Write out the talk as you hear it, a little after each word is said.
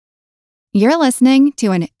You're listening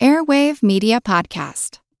to an Airwave Media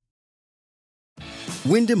Podcast.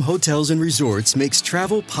 Wyndham Hotels & Resorts makes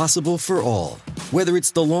travel possible for all. Whether it's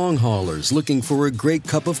the long haulers looking for a great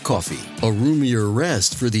cup of coffee, a roomier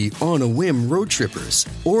rest for the on-a-whim road trippers,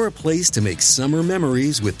 or a place to make summer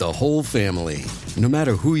memories with the whole family. No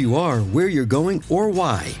matter who you are, where you're going, or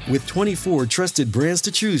why, with 24 trusted brands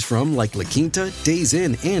to choose from like La Quinta, Days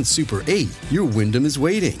Inn, and Super 8, your Wyndham is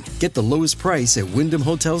waiting. Get the lowest price at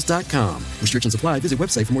WyndhamHotels.com. Restrictions apply. Visit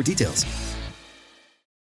website for more details.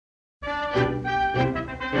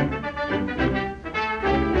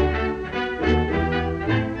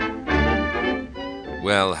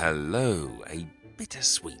 Well, hello, a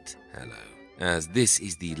bittersweet hello. As this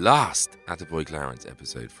is the last Attaboy Clarence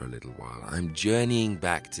episode for a little while, I'm journeying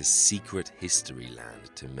back to Secret History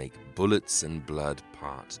Land to make Bullets and Blood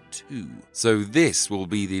Part 2. So this will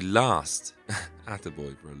be the last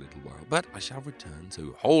Attaboy for a little while, but I shall return,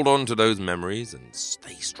 so hold on to those memories and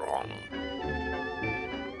stay strong.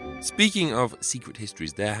 Speaking of secret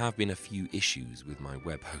histories, there have been a few issues with my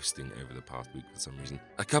web hosting over the past week for some reason.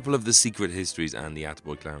 A couple of the secret histories and the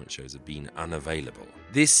Attaboy Clarence shows have been unavailable.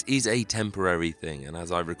 This is a temporary thing, and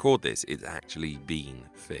as I record this, it's actually been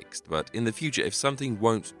fixed. But in the future, if something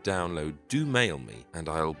won't download, do mail me, and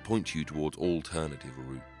I'll point you towards alternative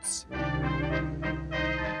routes.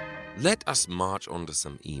 Let us march on to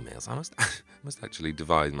some emails. I must actually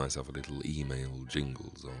devise myself a little email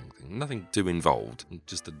jingle song thing. Nothing too involved,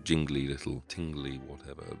 just a jingly little tingly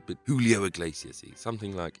whatever, a bit Julio Iglesias-y.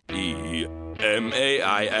 Something like E-M-A-I-L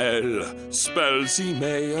spells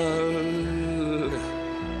email.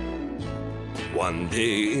 One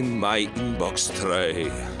day in my inbox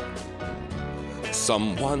tray,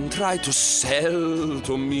 someone tried to sell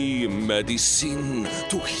to me medicine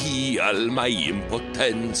to heal my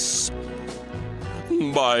impotence.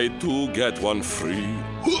 Buy two, get one free.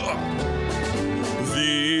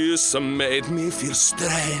 This made me feel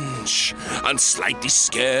strange and slightly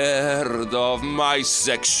scared of my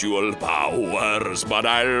sexual powers, but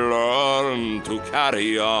I learned to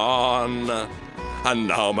carry on, and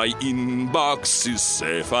now my inbox is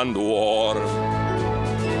safe and warm.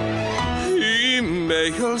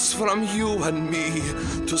 Emails from you and me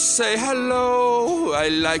to say hello. I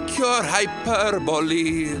like your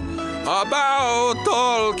hyperbole about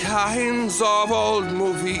all kinds of old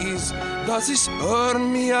movies. Does this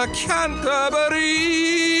earn me a Canterbury?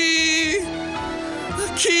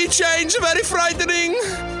 Key change, very frightening.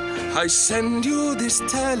 I send you this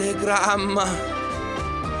telegram.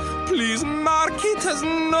 Please mark it as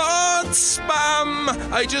not spam.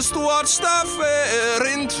 I just watched a fair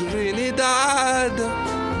in Trinidad.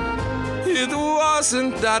 It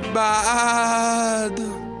wasn't that bad.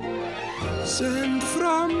 Sent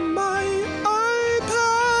from my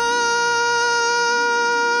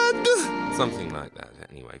iPad. Something like that,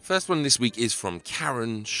 anyway. First one this week is from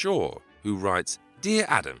Karen Shaw, who writes, Dear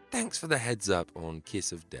Adam, thanks for the heads up on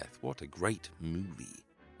Kiss of Death. What a great movie.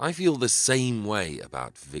 I feel the same way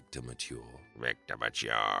about Victor Mature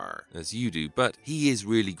as you do, but he is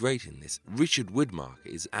really great in this. Richard Widmark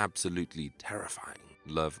is absolutely terrifying.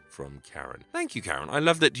 Love from Karen. Thank you, Karen. I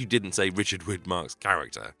love that you didn't say Richard Widmark's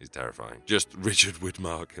character is terrifying. Just Richard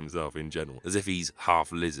Widmark himself in general. As if he's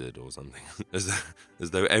half lizard or something. As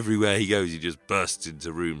though everywhere he goes, he just bursts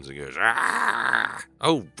into rooms and goes, ah!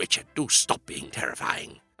 Oh, Richard, do stop being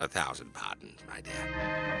terrifying. 1,000 pardons, my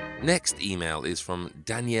dear. Next email is from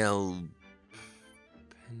Danielle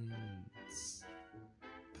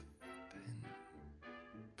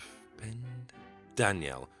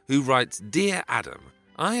Danielle, who writes, Dear Adam,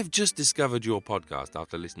 I have just discovered your podcast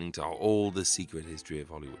after listening to all the Secret History of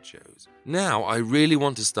Hollywood shows. Now I really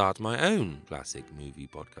want to start my own classic movie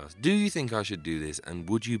podcast. Do you think I should do this, and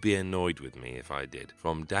would you be annoyed with me if I did?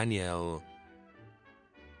 From Danielle.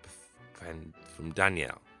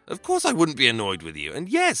 Of course I wouldn't be annoyed with you. And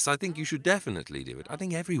yes, I think you should definitely do it. I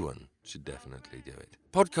think everyone should definitely do it.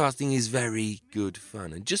 Podcasting is very good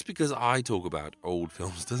fun. And just because I talk about old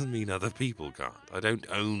films doesn't mean other people can't. I don't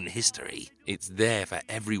own history. It's there for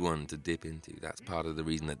everyone to dip into. That's part of the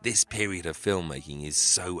reason that this period of filmmaking is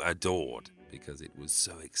so adored. Because it was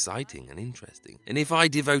so exciting and interesting. And if I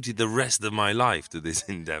devoted the rest of my life to this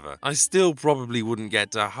endeavour, I still probably wouldn't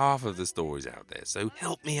get to half of the stories out there. So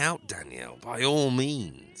help me out, Danielle, by all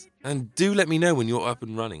means. And do let me know when you're up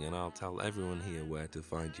and running, and I'll tell everyone here where to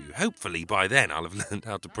find you. Hopefully by then I'll have learned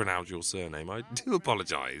how to pronounce your surname. I do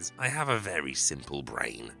apologise. I have a very simple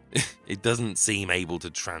brain. It doesn't seem able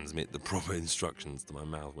to transmit the proper instructions to my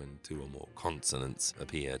mouth when two or more consonants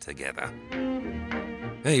appear together.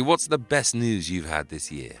 Hey, what's the best news you've had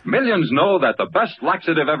this year? Millions know that the best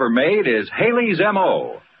laxative ever made is Haley's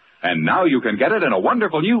M.O. And now you can get it in a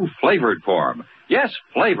wonderful new flavored form. Yes,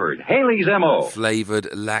 flavored. Haley's M.O. Flavored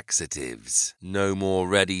laxatives. No more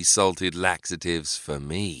ready salted laxatives for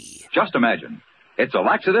me. Just imagine. It's a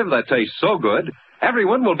laxative that tastes so good,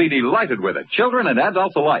 everyone will be delighted with it, children and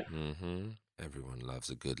adults alike. Everyone loves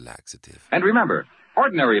a good laxative. And remember,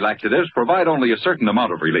 ordinary laxatives provide only a certain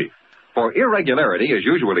amount of relief. For irregularity is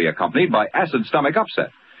usually accompanied by acid stomach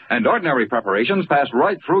upset, and ordinary preparations pass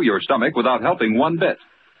right through your stomach without helping one bit.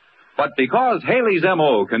 But because Haley's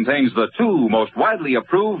M.O. contains the two most widely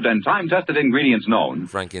approved and time-tested ingredients known,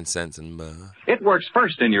 frankincense and myrrh, it works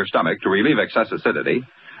first in your stomach to relieve excess acidity,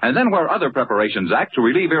 and then where other preparations act to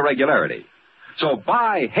relieve irregularity. So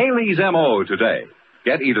buy Haley's M.O. today.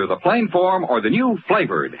 Get either the plain form or the new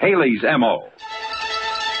flavored Haley's M.O.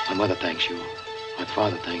 My mother thanks you. My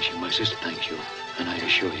father thanks you. My sister thanks you. And I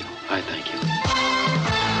assure you, I thank you.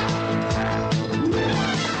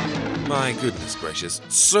 My goodness gracious,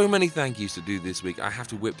 so many thank yous to do this week. I have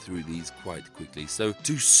to whip through these quite quickly. So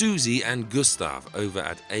to Susie and Gustav over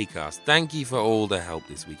at Acast, thank you for all the help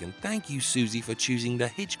this week. And thank you, Susie, for choosing the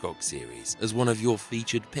Hitchcock series as one of your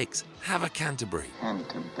featured picks. Have a Canterbury.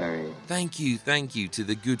 Canterbury. Thank you to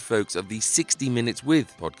the good folks of the 60 Minutes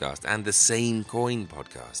With podcast and the Same Coin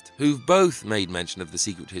podcast, who've both made mention of the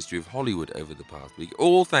secret history of Hollywood over the past week,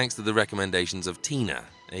 all thanks to the recommendations of Tina,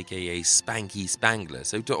 aka Spanky Spangler.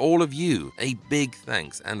 So to all of you, a big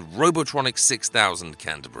thanks, and Robotronic 6000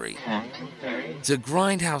 Canterbury. To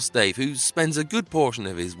Grindhouse Dave, who spends a good portion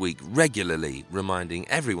of his week regularly reminding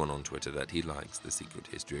everyone on Twitter that he likes the secret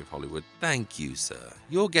history of Hollywood. Thank you, sir.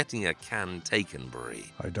 You're getting a Can-Takenbury.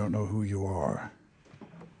 I don't know who you are.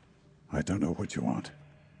 I don't know what you want.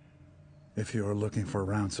 If you are looking for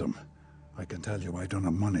ransom, I can tell you I don't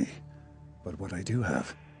have money. But what I do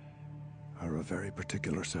have are a very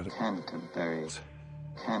particular set of Canterbury.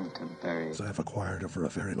 I have acquired over a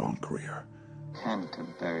very long career.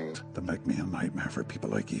 Canterbury. That make me a nightmare for people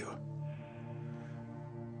like you.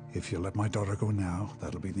 If you let my daughter go now,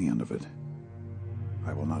 that'll be the end of it.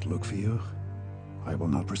 I will not look for you. I will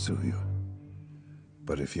not pursue you.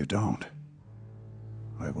 But if you don't,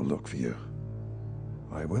 I will look for you.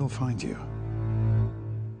 I will find you.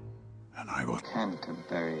 And I will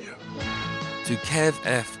Canterbury. you. To Kev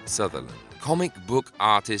F. Sutherland, comic book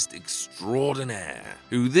artist extraordinaire,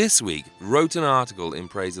 who this week wrote an article in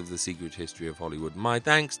praise of the secret history of Hollywood. My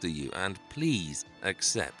thanks to you, and please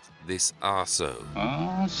accept this arso.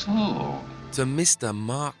 To Mr.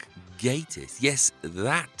 Mark Gatiss, yes,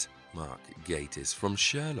 that Mark Gatiss from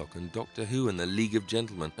Sherlock and Doctor Who and the League of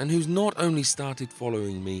Gentlemen, and who's not only started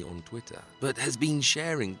following me on Twitter, but has been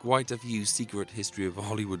sharing quite a few secret history of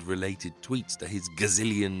Hollywood related tweets to his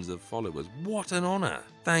gazillions of followers. What an honour.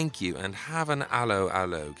 Thank you, and have an aloe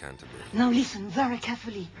Canterbury. Now listen very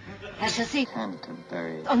carefully. I shall say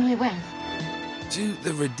Canterbury. only once. To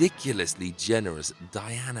the ridiculously generous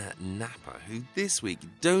Diana Napper, who this week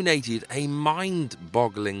donated a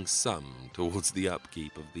mind-boggling sum towards the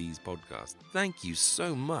upkeep of these podcasts. Thank you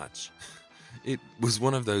so much. It was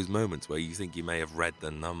one of those moments where you think you may have read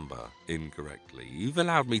the number incorrectly. You've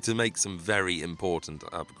allowed me to make some very important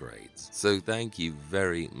upgrades. So thank you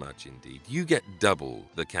very much indeed. You get double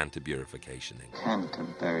the Canterburyficationing.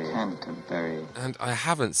 Canterbury. And I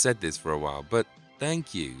haven't said this for a while, but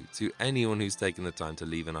thank you to anyone who's taken the time to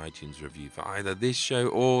leave an iTunes review for either this show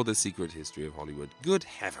or The Secret History of Hollywood. Good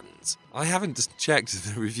heavens. I haven't checked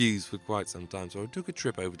the reviews for quite some time, so I took a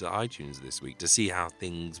trip over to iTunes this week to see how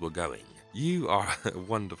things were going. You are a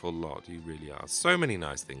wonderful lot, you really are. So many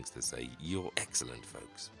nice things to say. You're excellent,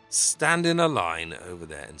 folks. Stand in a line over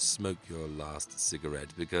there and smoke your last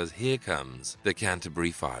cigarette, because here comes the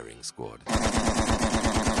Canterbury Firing Squad.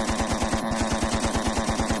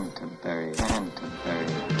 Canterbury.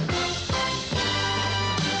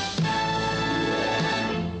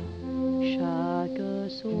 Chaque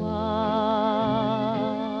soir,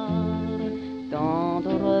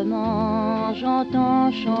 tendrement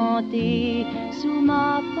j'entends chanter sous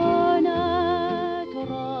ma fenêtre.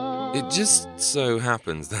 It just so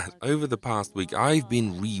happens that over the past week I've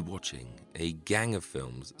been re-watching a gang of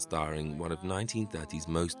films starring one of 1930's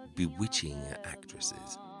most bewitching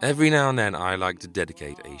actresses. Every now and then I like to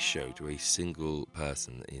dedicate a show to a single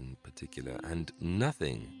person in particular, and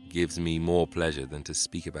nothing gives me more pleasure than to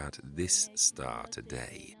speak about this star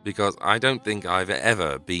today, because I don't think I've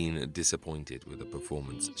ever been disappointed with the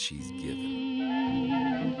performance she's given.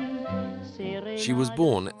 She was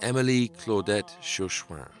born Emily Claudette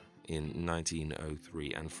Chauchoin in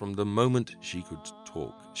 1903, and from the moment she could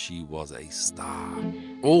talk, she was a star.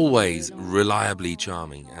 Always reliably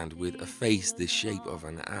charming and with a face the shape of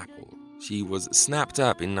an apple. She was snapped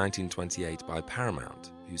up in 1928 by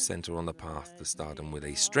Paramount, who sent her on the path to stardom with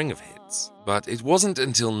a string of hits. But it wasn't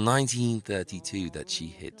until 1932 that she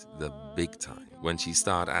hit the big time, when she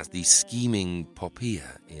starred as the scheming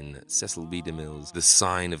Poppaea in Cecil B. DeMille's The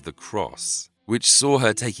Sign of the Cross, which saw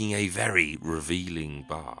her taking a very revealing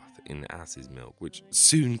bath in ass's milk, which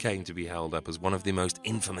soon came to be held up as one of the most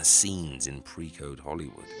infamous scenes in pre-code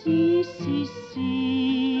Hollywood.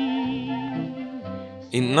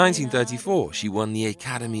 In 1934, she won the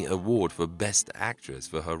Academy Award for Best Actress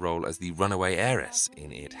for her role as the runaway heiress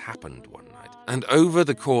in It Happened One Night, and over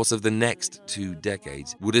the course of the next 2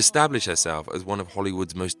 decades would establish herself as one of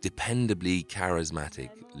Hollywood's most dependably charismatic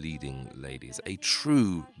leading ladies, a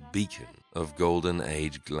true beacon of golden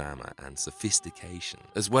age glamour and sophistication,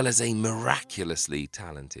 as well as a miraculously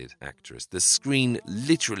talented actress. The screen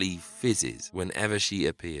literally fizzes whenever she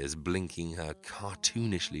appears, blinking her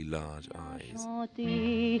cartoonishly large eyes.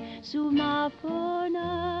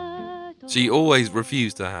 She always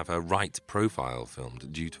refused to have her right profile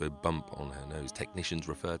filmed due to a bump on her nose. Technicians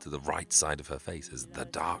refer to the right side of her face as the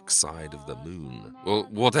dark side of the moon. Well,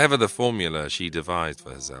 whatever the formula she devised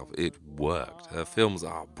for herself, it worked. Her films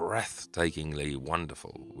are breathtakingly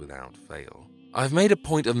wonderful without fail. I've made a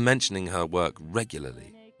point of mentioning her work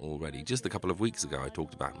regularly already. Just a couple of weeks ago I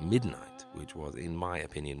talked about Midnight, which was, in my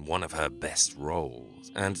opinion, one of her best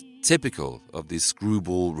roles, and typical of the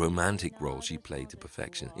screwball romantic role she played to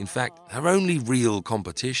perfection. In fact, her only real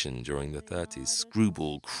competition during the 30s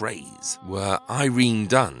screwball craze were Irene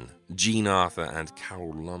Dunne, Jean Arthur and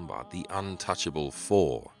Carole Lombard, the untouchable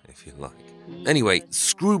four, if you like. Anyway,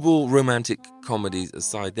 screwball romantic comedies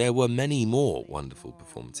aside, there were many more wonderful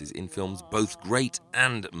performances in films both great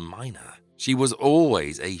and minor. She was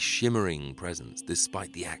always a shimmering presence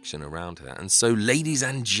despite the action around her, and so, ladies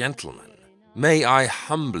and gentlemen, may I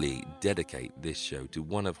humbly dedicate this show to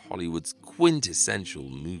one of Hollywood's quintessential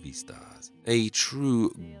movie stars, a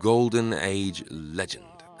true golden age legend,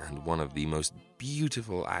 and one of the most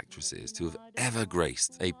beautiful actresses to have ever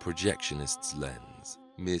graced a projectionist's lens,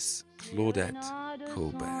 Miss Claudette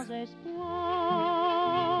Colbert.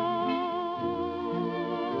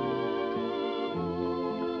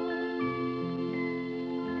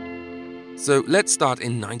 So let's start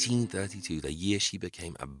in 1932, the year she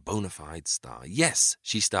became a bona fide star. Yes,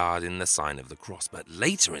 she starred in The Sign of the Cross, but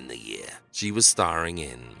later in the year, she was starring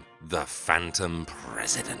in The Phantom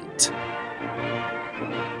President.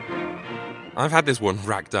 I've had this one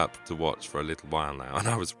racked up to watch for a little while now, and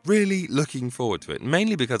I was really looking forward to it,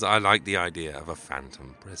 mainly because I like the idea of a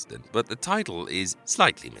phantom president, but the title is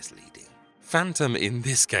slightly misleading. Phantom in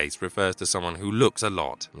this case refers to someone who looks a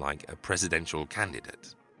lot like a presidential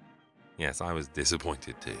candidate. Yes, I was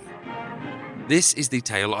disappointed too. This is the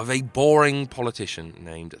tale of a boring politician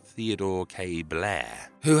named Theodore K.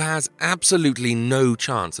 Blair, who has absolutely no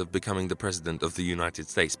chance of becoming the President of the United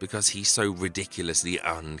States because he's so ridiculously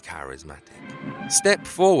uncharismatic. Step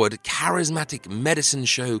forward, charismatic medicine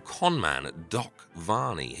show conman Doc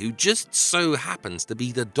Varney, who just so happens to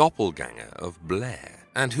be the doppelganger of Blair,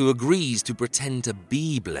 and who agrees to pretend to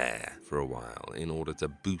be Blair for a while in order to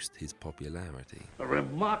boost his popularity. A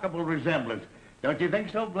remarkable resemblance. Don't you think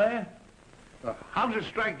so, Blair? How does it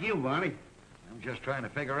strike you, Varney? I'm just trying to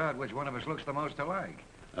figure out which one of us looks the most alike.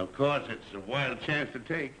 Of course, it's a wild chance to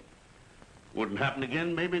take. Wouldn't happen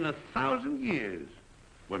again maybe in 1,000 years.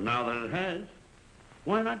 But now that it has,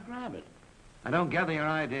 why not grab it? I don't gather your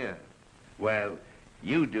idea. Well,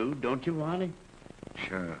 you do, don't you, Varney?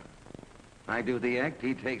 Sure. I do the act,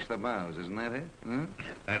 he takes the bows, isn't that it? Huh?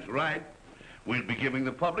 That's right. We'll be giving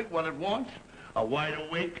the public what it wants. A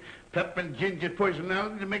wide-awake, pep and ginger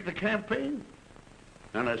personality to make the campaign.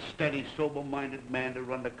 And a steady, sober-minded man to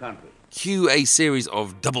run the country. Cue a series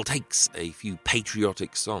of double takes, a few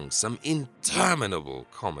patriotic songs, some interminable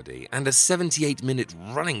comedy, and a 78-minute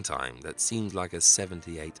running time that seems like a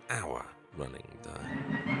 78-hour running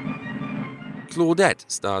time. Claudette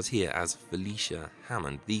stars here as Felicia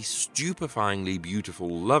Hammond, the stupefyingly beautiful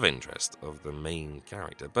love interest of the main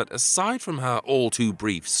character. But aside from her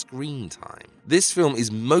all-too-brief screen time, this film is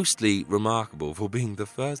mostly remarkable for being the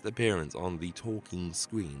first appearance on the talking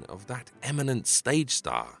screen of that eminent stage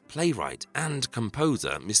star, playwright, and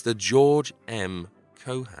composer, Mr. George M.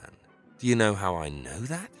 Cohan. Do you know how I know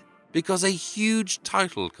that? Because a huge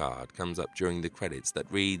title card comes up during the credits that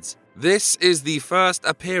reads, "This is the first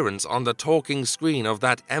appearance on the talking screen of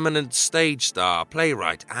that eminent stage star,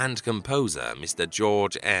 playwright, and composer, Mr.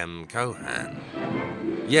 George M. Cohan."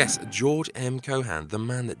 Yes, George M. Cohan, the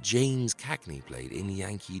man that James Cagney played in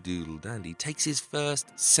Yankee Doodle Dandy, takes his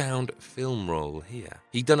first sound film role here.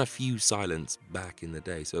 He'd done a few silents back in the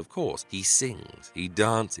day, so of course he sings, he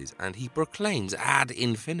dances, and he proclaims ad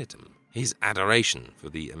infinitum. his adoration for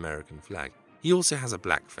the American flag. He also has a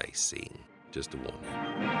blackface scene, just to warn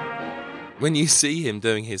you. When you see him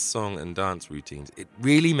doing his song and dance routines, it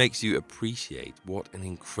really makes you appreciate what an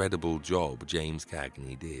incredible job James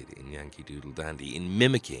Cagney did in Yankee Doodle Dandy in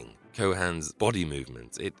mimicking Cohan's body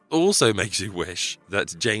movements. It also makes you wish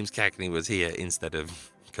that James Cagney was here instead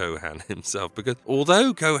of Cohan himself, because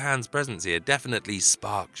although Cohan's presence here definitely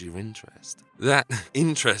sparks your interest, that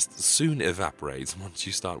interest soon evaporates once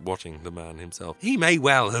you start watching the man himself. He may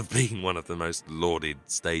well have been one of the most lauded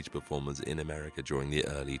stage performers in America during the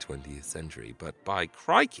early 20th century, but by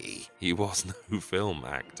crikey, he was no film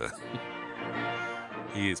actor.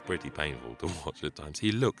 He is pretty painful to watch at times.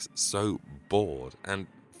 He looks so bored, and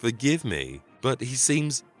forgive me, but he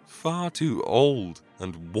seems far too old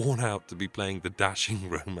and worn out to be playing the dashing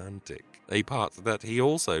romantic, a part that he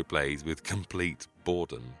also plays with complete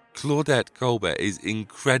boredom. Claudette Colbert is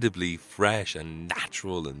incredibly fresh and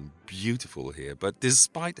natural and beautiful here, but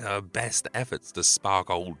despite her best efforts to spark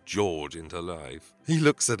old George into life, he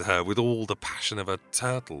looks at her with all the passion of a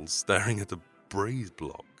turtle staring at a breeze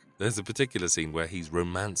block. There's a particular scene where he's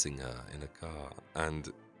romancing her in a car,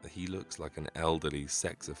 and he looks like an elderly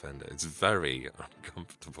sex offender. It's very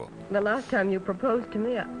uncomfortable. The last time you proposed to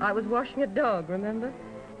me, I was washing a dog, remember?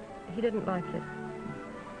 He didn't like it.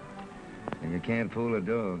 And you can't fool a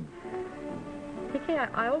dog. Dickie,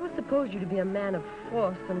 I always supposed you to be a man of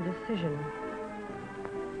force and decision.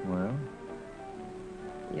 Well?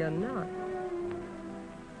 You're not.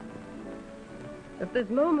 At this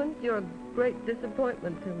moment, you're a great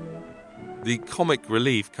disappointment to me. The comic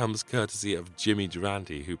relief comes courtesy of Jimmy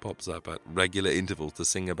Durante, who pops up at regular intervals to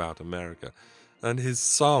sing about America. And his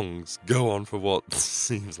songs go on for what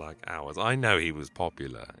seems like hours. I know he was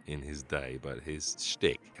popular in his day, but his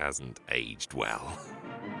shtick hasn't aged well.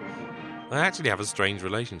 I actually have a strange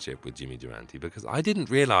relationship with Jimmy Durante because I didn't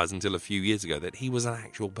realise until a few years ago that he was an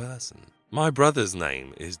actual person. My brother's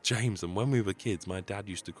name is James, and when we were kids, my dad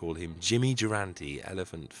used to call him Jimmy Durante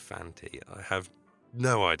Elephant Fanti. I have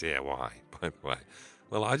no idea why, by the way.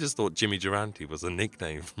 Well, I just thought Jimmy Durante was a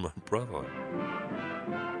nickname for my brother.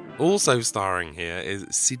 Also starring here is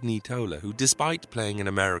Sidney Toler, who, despite playing an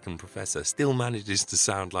American professor, still manages to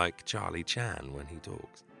sound like Charlie Chan when he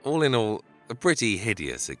talks. All in all, a pretty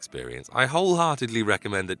hideous experience. I wholeheartedly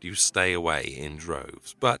recommend that you stay away in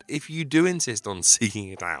droves, but if you do insist on seeking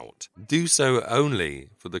it out, do so only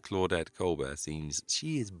for the Claudette Colbert scenes.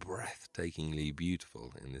 She is breathtakingly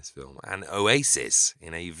beautiful in this film, an oasis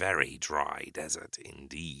in a very dry desert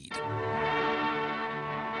indeed.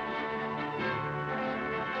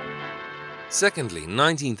 Secondly,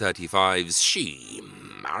 1935's She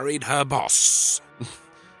Married Her Boss.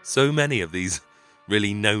 So many of these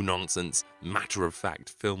really no-nonsense, matter-of-fact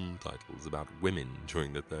film titles about women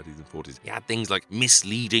during the 30s and 40s. You had things like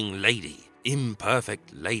Misleading Lady,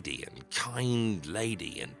 Imperfect Lady, and Kind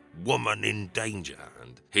Lady, and Woman in Danger,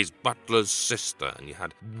 and His Butler's Sister, and you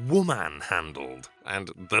had Woman Handled,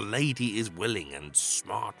 and The Lady is Willing, and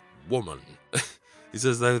Smart Woman. It's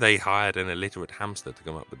as though they hired an illiterate hamster to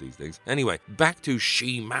come up with these things. Anyway, back to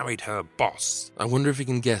She Married Her Boss. I wonder if you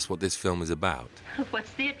can guess what this film is about.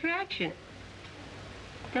 What's the attraction?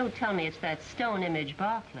 Don't tell me it's that stone image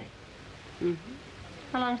Barclay. Mm-hmm.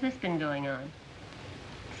 How long's this been going on?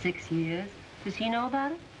 6 years. Does he know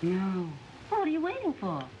about it? No. Well, what are you waiting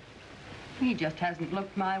for? He just hasn't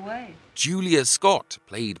looked my way. Julia Scott,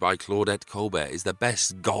 played by Claudette Colbert, is the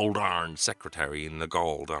best goldarn secretary in the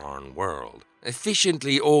goldarn world,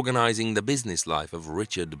 efficiently organising the business life of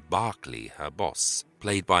Richard Barclay, her boss,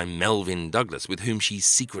 played by Melvyn Douglas, with whom she's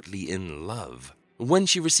secretly in love. When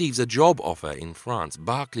she receives a job offer in France,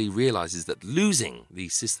 Barclay realises that losing the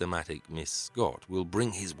systematic Miss Scott will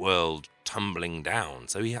bring his world tumbling down,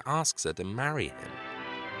 so he asks her to marry him.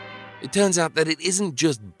 It turns out that it isn't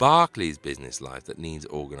just Barclay's business life that needs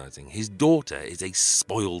organising. His daughter is a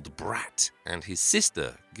spoiled brat, and his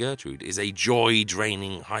sister, Gertrude, is a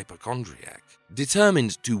joy-draining hypochondriac.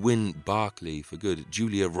 Determined to win Barclay for good,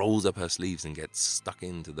 Julia rolls up her sleeves and gets stuck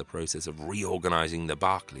into the process of reorganising the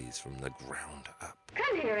Barclays from the ground up.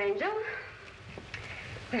 Come here, Angel.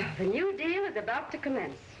 Well, the new deal is about to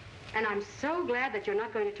commence. And I'm so glad that you're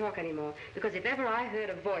not going to talk anymore, because if ever I heard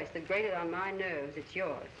a voice that grated on my nerves, it's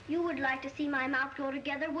yours. You would like to see my mouth go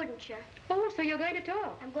together, wouldn't you? Oh, so you're going to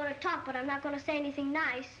talk? I'm going to talk, but I'm not going to say anything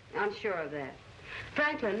nice. I'm sure of that.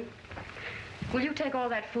 Franklin, will you take all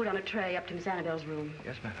that food on a tray up to Miss Annabelle's room?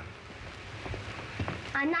 Yes, madam.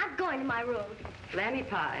 I'm not going to my room. Lammy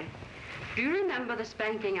Pie, do you remember the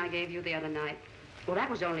spanking I gave you the other night? Well, that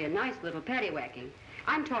was only a nice little paddywhacking.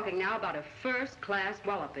 I'm talking now about a first-class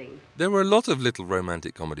walloping. There were a lot of little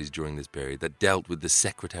romantic comedies during this period that dealt with the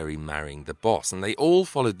secretary marrying the boss, and they all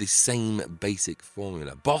followed the same basic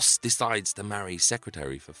formula. Boss decides to marry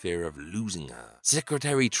secretary for fear of losing her.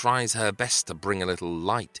 Secretary tries her best to bring a little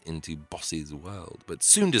light into boss's world, but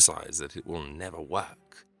soon decides that it will never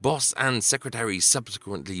work. Boss and secretary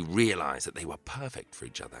subsequently realize that they were perfect for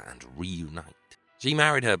each other and reunite. She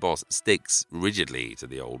married her boss, sticks rigidly to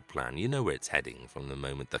the old plan. You know where it's heading from the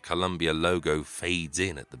moment the Columbia logo fades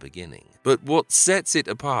in at the beginning. But what sets it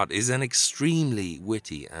apart is an extremely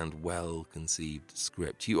witty and well-conceived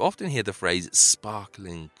script. You often hear the phrase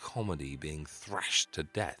sparkling comedy being thrashed to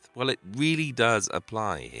death. Well, it really does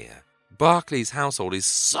apply here. Barclay's household is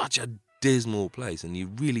such a dismal place, and you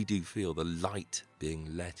really do feel the light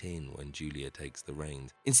being let in when Julia takes the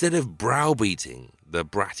reins. Instead of browbeating the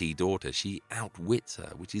bratty daughter, she outwits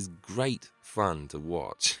her, which is great fun to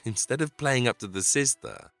watch. Instead of playing up to the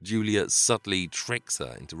sister, Julia subtly tricks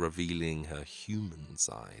her into revealing her human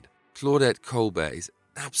side. Claudette Colbert is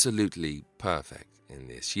absolutely perfect in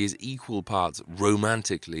this. She is equal parts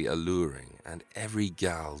romantically alluring and every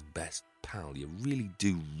gal's best pal. You really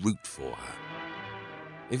do root for her.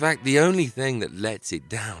 In fact, the only thing that lets it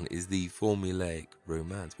down is the formulaic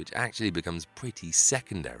romance, which actually becomes pretty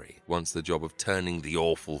secondary once the job of turning the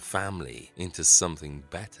awful family into something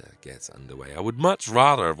better gets underway. I would much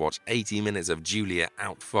rather have watched 80 minutes of Julia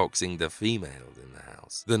outfoxing the females in the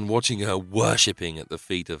house than watching her worshipping at the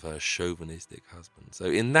feet of her chauvinistic husband. So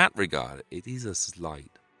in that regard, it is a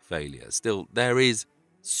slight failure. Still, there is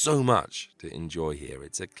so much to enjoy here.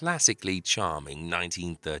 It's a classically charming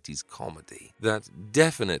 1930s comedy that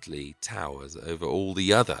definitely towers over all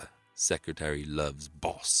the other Secretary Loves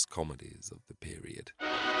Boss comedies of the period.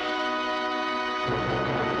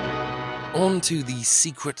 On to The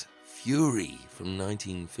Secret Fury from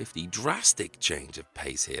 1950. Drastic change of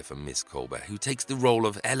pace here for Miss Colbert, who takes the role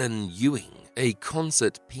of Ellen Ewing, a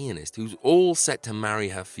concert pianist who's all set to marry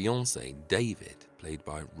her fiancé, David, played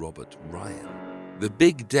by Robert Ryan. The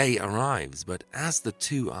big day arrives, but as the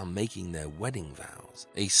two are making their wedding vows,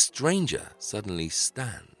 a stranger suddenly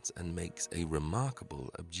stands and makes a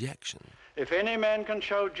remarkable objection. If any man can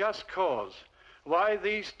show just cause why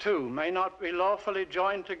these two may not be lawfully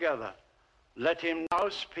joined together, let him now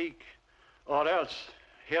speak, or else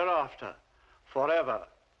hereafter forever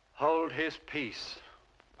hold his peace.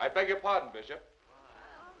 I beg your pardon, Bishop.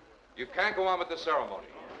 You can't go on with the ceremony.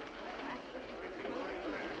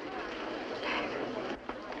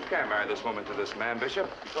 You can't marry this woman to this man, Bishop,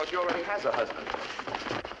 because she already has a husband.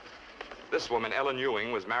 This woman, Ellen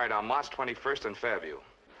Ewing, was married on March 21st in Fairview.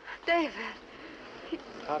 David.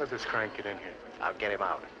 How did this crank get in here? I'll get him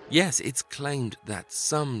out. Yes, it's claimed that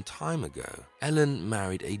some time ago, Ellen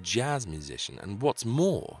married a jazz musician, and what's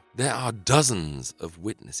more, there are dozens of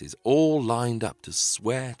witnesses all lined up to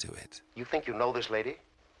swear to it. You think you know this lady?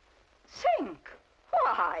 Think?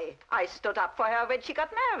 Why, I stood up for her when she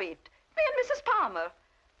got married. Me and Mrs. Palmer.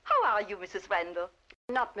 How are you, Mrs. Randall?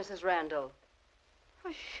 Not Mrs. Randall.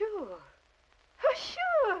 Oh, sure. Oh,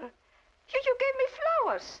 sure. You gave me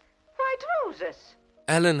flowers. White roses.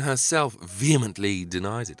 Ellen herself vehemently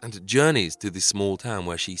denies it and journeys to the small town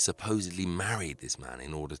where she supposedly married this man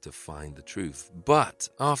in order to find the truth. But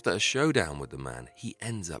after a showdown with the man, he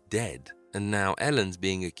ends up dead. And now Ellen's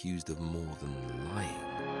being accused of more than lying.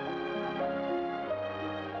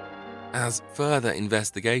 As further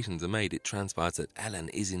investigations are made, it transpires that Ellen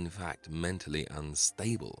is in fact mentally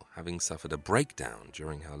unstable, having suffered a breakdown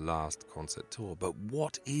during her last concert tour. But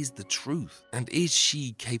what is the truth? And is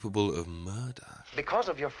she capable of murder? Because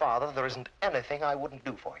of your father, there isn't anything I wouldn't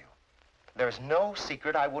do for you. There's no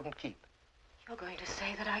secret I wouldn't keep. You're going to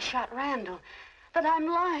say that I shot Randall, that I'm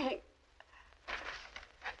lying.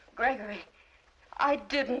 Gregory, I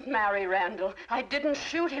didn't marry Randall. I didn't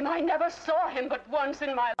shoot him. I never saw him but once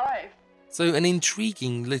in my life. So an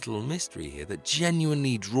intriguing little mystery here that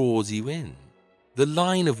genuinely draws you in. The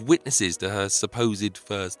line of witnesses to her supposed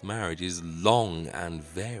first marriage is long and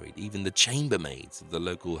varied. Even the chambermaids of the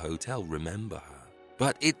local hotel remember her.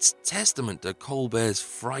 But it's testament to Colbert's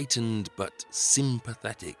frightened but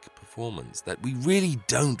sympathetic performance that we really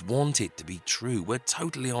don't want it to be true. We're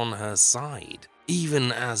totally on her side,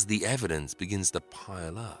 even as the evidence begins to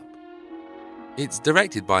pile up. It's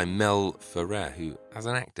directed by Mel Ferrer, who, as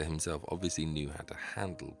an actor himself, obviously knew how to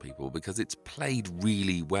handle people because it's played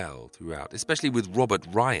really well throughout, especially with Robert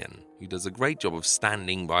Ryan, who does a great job of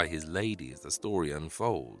standing by his lady as the story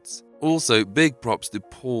unfolds. Also, big props to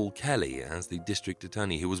Paul Kelly as the district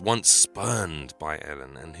attorney who was once spurned by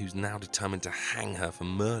Ellen and who's now determined to hang her for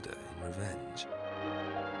murder in revenge.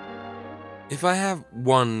 If I have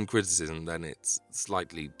one criticism, then it's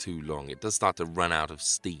slightly too long. It does start to run out of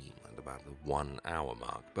steam at about the 1 hour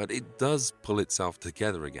mark, but it does pull itself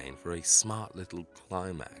together again for a smart little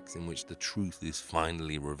climax in which the truth is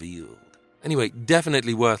finally revealed. Anyway,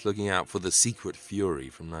 definitely worth looking out for The Secret Fury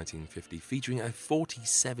from 1950, featuring a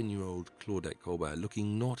 47-year-old Claudette Colbert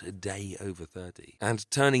looking not a day over 30,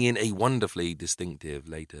 and turning in a wonderfully distinctive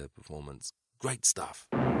later performance. Great stuff.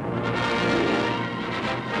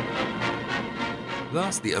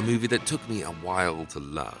 Lastly, a movie that took me a while to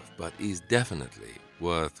love, but is definitely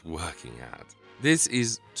worth working at. This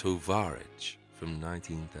is Tovarich from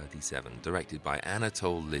 1937, directed by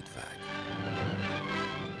Anatol Litvak.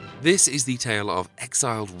 This is the tale of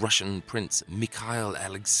exiled Russian Prince Mikhail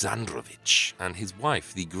Alexandrovich and his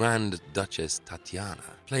wife, the Grand Duchess Tatiana,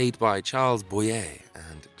 played by Charles Boyer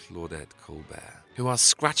and Claudette Colbert, who are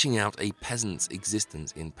scratching out a peasant's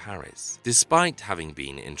existence in Paris, despite having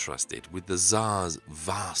been entrusted with the Tsar's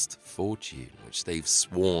vast fortune, which they've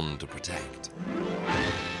sworn to protect.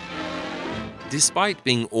 Despite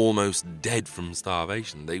being almost dead from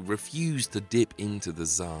starvation, they refuse to dip into the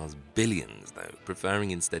Tsar's billions, though,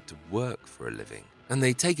 preferring instead to work for a living. And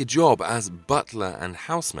they take a job as butler and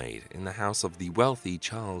housemaid in the house of the wealthy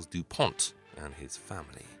Charles Dupont and his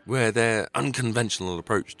family, where their unconventional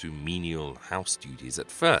approach to menial house duties at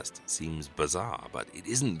first seems bizarre, but it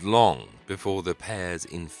isn't long before the pair's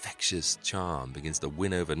infectious charm begins to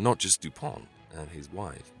win over not just Dupont and his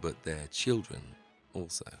wife, but their children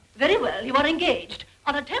also. Very well, you are engaged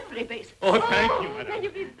on a temporary basis. Oh, thank you, madam. May you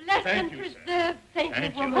be blessed Thank and you, sir. preserved. Thank you,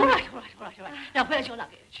 Thank you. woman. All right. Now, where's your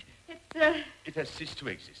luggage? It has ceased to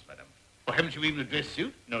exist, madam. Oh, haven't you even a dress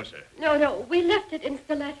suit? No, sir. No, we left it in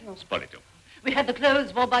Stiletto. Spoleto. We had the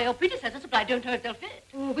clothes worn by your predecessors, but I don't know if they'll fit.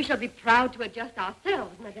 Oh, we shall be proud to adjust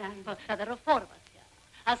ourselves, madame. Now, there are 4 of us here.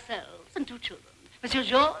 Ourselves and 2 children. Monsieur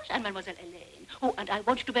Georges and Mademoiselle Helene. Oh, and I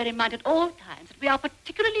want you to bear in mind at all times that we are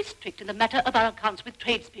particularly strict in the matter of our accounts with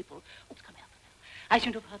tradespeople. Oh, come here. I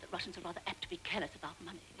seem to have heard that Russians are rather apt to be careless about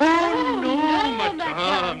money. Oh, no,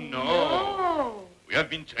 madame, no. We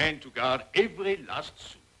have been trained to guard every last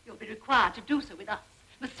sou. You'll be required to do so with us.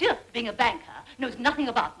 Monsieur, being a banker, knows nothing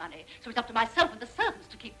about money, so it's up to myself and the servants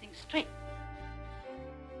to keep things straight.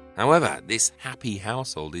 However, this happy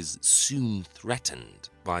household is soon threatened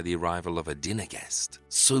by the arrival of a dinner guest,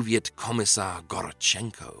 Soviet Commissar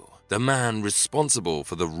Gorochenko, the man responsible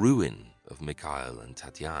for the ruin of Mikhail and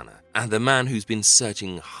Tatiana, and the man who's been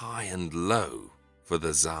searching high and low for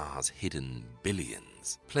the Tsar's hidden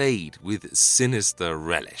billions, played with sinister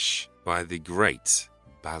relish by the great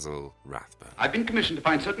Basil Rathbone. I've been commissioned to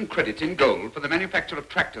find certain credits in gold for the manufacture of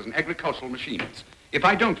tractors and agricultural machines. If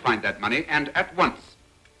I don't find that money, and at once,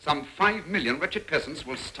 some 5 million wretched peasants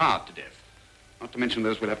will starve to death. Not to mention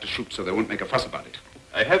those we'll have to shoot so they won't make a fuss about it.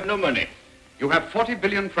 I have no money. You have 40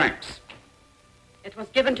 billion francs. It was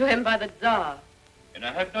given to him by the Tsar. And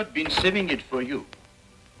I have not been saving it for you.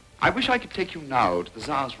 I wish I could take you now to the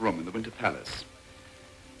Tsar's room in the Winter Palace.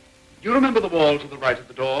 Do you remember the wall to the right of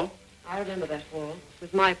the door? I remember that wall,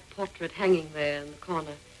 with my portrait hanging there in the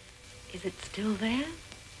corner. Is it still there?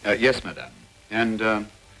 Yes, madame. And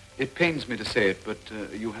it pains me to say it, but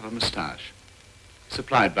you have a moustache.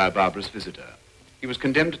 Supplied by a barbarous visitor. He was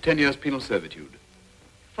condemned to 10 years penal servitude.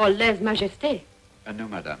 For lèse-majesté? No,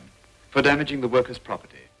 madame. For damaging the workers'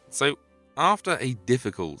 property. So, after a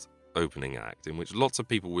difficult opening act in which lots of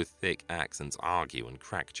people with thick accents argue and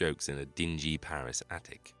crack jokes in a dingy Paris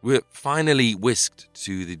attic, we're finally whisked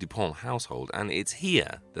to the Dupont household, and it's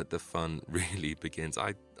here that the fun really begins.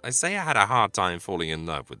 I say I had a hard time falling in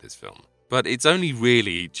love with this film, but it's only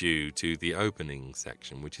really due to the opening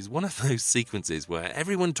section, which is one of those sequences where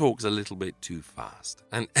everyone talks a little bit too fast,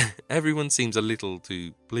 and everyone seems a little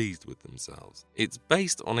too pleased with themselves. It's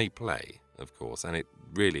based on a play, of course, and it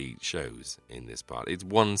really shows in this part. It's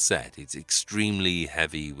one set, it's extremely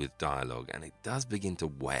heavy with dialogue, and it does begin to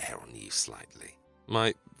wear on you slightly.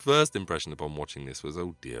 My first impression upon watching this was,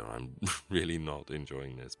 oh dear, I'm really not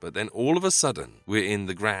enjoying this. But then all of a sudden, we're in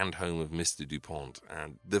the grand home of Mr. Dupont,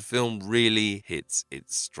 and the film really hits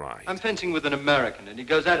its stride. I'm fencing with an American, and he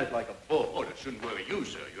goes at it like a bull. Oh, that shouldn't worry you,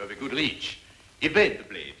 sir. You have a good reach. Evade the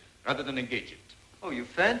blade, rather than engage it. Oh, you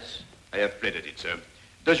fence? I have played at it, sir.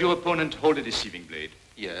 Does your opponent hold a deceiving blade?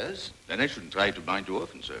 Yes. Then I shouldn't try to bind you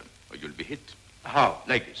often, sir, or you'll be hit. How?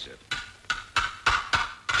 Like this, sir.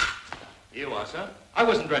 Here you are, sir. I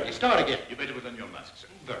wasn't ready. Start again. You better put on your mask, sir.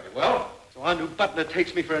 Very well. So our new butler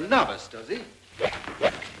takes me for a novice, does he? You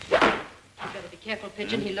better be careful,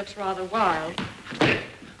 Pigeon. He looks rather wild.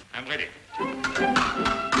 I'm ready.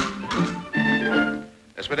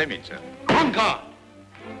 That's what I mean, sir. On guard.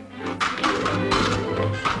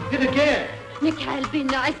 Hit again. Mikhail, be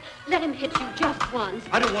nice. Let him hit you just once.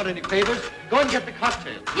 I don't want any favors. Go and get the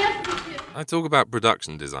cocktail. Yes, monsieur. I talk about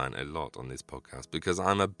production design a lot on this podcast because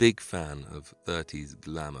I'm a big fan of 30s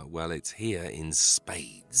glamour. Well, it's here in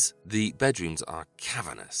spades. The bedrooms are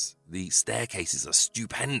cavernous. The staircases are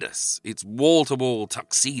stupendous. It's wall-to-wall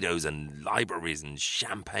tuxedos and libraries and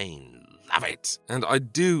champagne. Love it. And I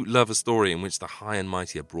do love a story in which the high and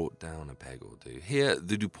mighty are brought down a peg or two. Here,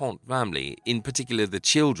 the Dupont family, in particular the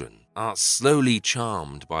children, are slowly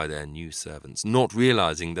charmed by their new servants, not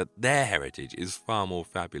realizing that their heritage is far more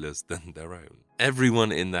fabulous than their own.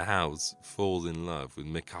 Everyone in the house falls in love with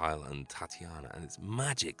Mikhail and Tatiana, and it's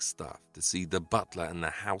magic stuff to see the butler and the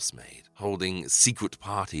housemaid holding secret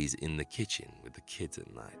parties in the kitchen with the kids at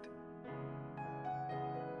night.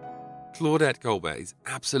 Claudette Colbert is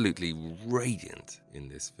absolutely radiant in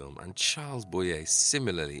this film, and Charles Boyer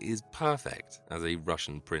similarly is perfect as a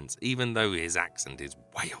Russian prince, even though his accent is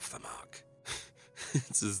way off the mark.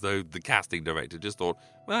 It's as though the casting director just thought,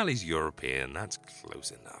 well, he's European, that's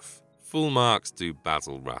close enough. Full marks to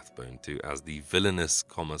Basil Rathbone, too, as the villainous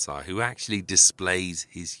commissar who actually displays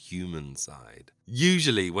his human side.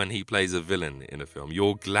 Usually when he plays a villain in a film,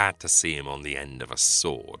 you're glad to see him on the end of a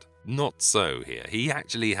sword. Not so here. He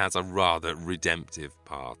actually has a rather redemptive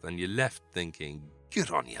path, and you're left thinking,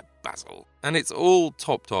 good on you, Basil. And it's all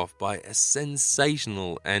topped off by a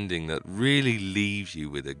sensational ending that really leaves you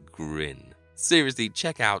with a grin. Seriously,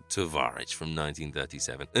 check out Tovarich from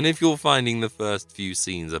 1937, and if you're finding the first few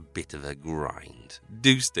scenes a bit of a grind,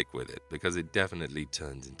 do stick with it, because it definitely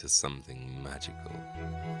turns into something magical.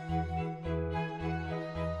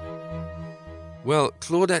 Well,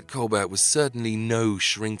 Claudette Colbert was certainly no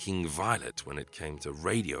shrinking violet when it came to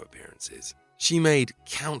radio appearances. She made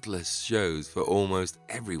countless shows for almost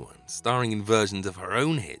everyone, starring in versions of her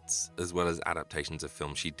own hits, as well as adaptations of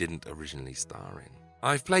films she didn't originally star in.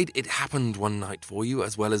 I've played It Happened One Night for you,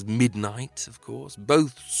 as well as Midnight, of course,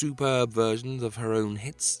 both superb versions of her own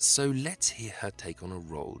hits, so let's hear her take on a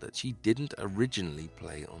role that she didn't originally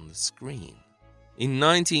play on the screen. In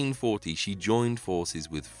 1940, she joined forces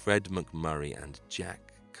with Fred MacMurray and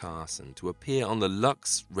Jack Carson to appear on the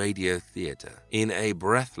Lux Radio Theatre in a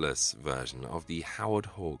breathless version of the Howard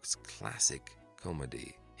Hawks classic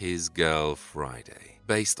comedy, His Girl Friday,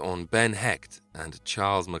 based on Ben Hecht and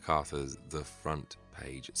Charles MacArthur's The Front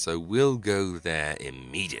Page. So we'll go there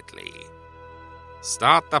immediately.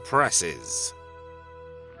 Start the presses.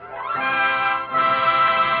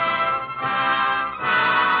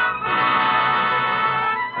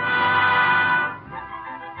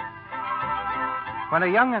 When a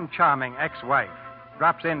young and charming ex-wife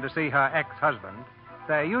drops in to see her ex-husband,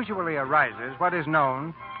 there usually arises what is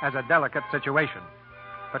known as a delicate situation,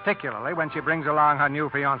 particularly when she brings along her new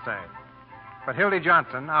fiancé. But Hildy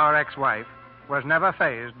Johnson, our ex-wife, was never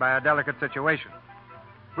fazed by a delicate situation.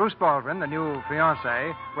 Bruce Baldwin, the new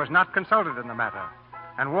fiancé, was not consulted in the matter,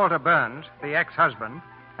 and Walter Burns, the ex-husband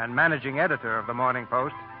and managing editor of the Morning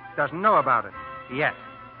Post, doesn't know about it yet.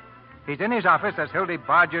 He's in his office as Hildy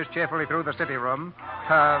barges cheerfully through the city room,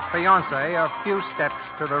 her fiancé a few steps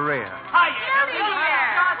to the rear.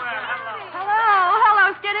 Hello,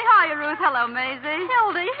 Skitty. Hiya, Ruth. Hello, Maisie.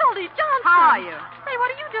 Hildy Johnson. How are you? Hey, what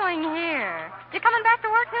are you doing here? You coming back to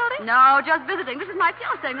work, Hildy? No, just visiting. This is my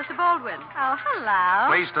fiancé, Mr. Baldwin. Oh, hello.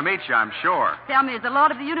 Pleased to meet you, I'm sure. Tell me, is the Lord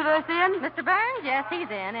of the Universe in? Mr. Burns? Yes, he's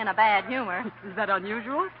in a bad humor. Is that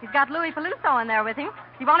unusual? He's got Louis Peluso in there with him.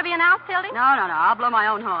 You want to be announced, Hildy? No. I'll blow my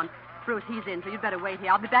own horn. Bruce, he's in, so you'd better wait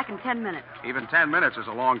here. I'll be back in 10 minutes. Even 10 minutes is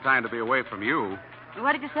a long time to be away from you.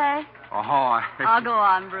 What did you say? Oh, Go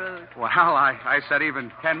on, Bruce. Well, I said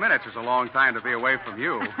even 10 minutes is a long time to be away from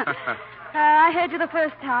you. I heard you the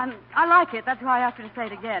first time. I like it. That's why I asked you to say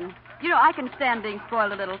it again. You know, I can stand being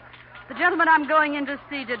spoiled a little. The gentleman I'm going in to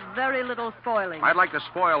see did very little spoiling. I'd like to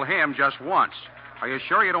spoil him just once. Are you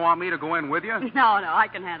sure you don't want me to go in with you? No, I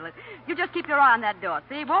can handle it. You just keep your eye on that door.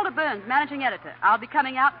 See, Walter Burns, managing editor. I'll be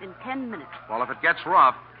coming out in 10 minutes. Well, if it gets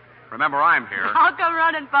rough, remember I'm here. I'll come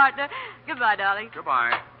running, partner. Goodbye, darling.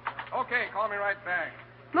 Goodbye. Okay, call me right back.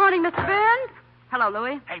 Morning, Mr. Burns. Hello,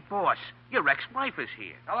 Louis. Hey, boss, your ex-wife is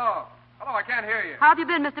here. Hello, I can't hear you. How have you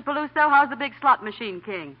been, Mr. Peluso? How's the big slot machine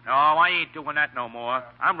king? No, I ain't doing that no more.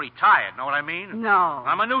 I'm retired, know what I mean? No.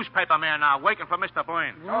 I'm a newspaper man now, waiting for Mr.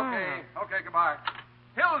 Burns. Okay, goodbye.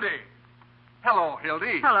 Hildy. Hello,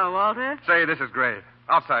 Hildy. Hello, Walter. Say, this is great.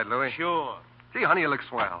 Outside, Louis. Sure. Gee, honey, you look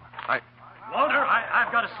swell. Walter,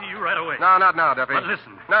 I've got to see you right away. No, not now, Duffy. But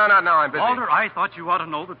listen. No, I'm busy. Walter, I thought you ought to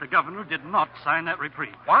know that the governor did not sign that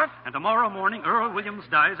reprieve. What? And tomorrow morning, Earl Williams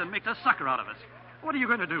dies and makes a sucker out of us. What are you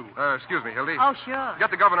going to do? Excuse me, Hildy. Oh, sure.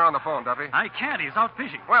 Get the governor on the phone, Duffy. I can't. He's out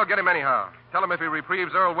fishing. Well, get him anyhow. Tell him if he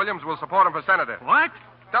reprieves Earl Williams, we'll support him for senator. What?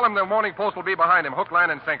 Tell him the Morning Post will be behind him, hook, line,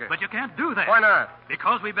 and sinker. But you can't do that. Why not?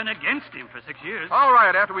 Because we've been against him for 6 years. All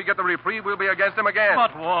right, after we get the reprieve, we'll be against him again.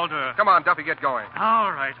 But, Walter... Come on, Duffy, get going.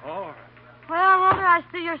 All right. Well, Walter, I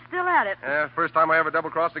see you're still at it. Yeah, first time I ever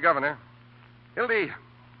double-crossed the governor. Hildy,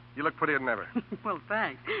 you look prettier than ever. Well,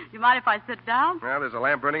 thanks. You mind if I sit down? Well, there's a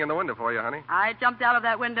lamp burning in the window for you, honey. I jumped out of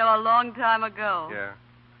that window a long time ago. Yeah.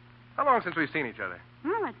 How long since we've seen each other?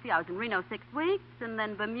 Let's see. I was in Reno 6 weeks, and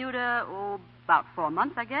then Bermuda, about 4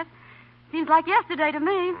 months, I guess. Seems like yesterday to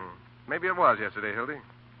me. Maybe it was yesterday, Hildy.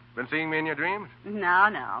 Been seeing me in your dreams?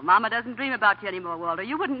 No. Mama doesn't dream about you anymore, Walter.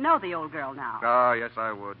 You wouldn't know the old girl now. Oh, yes,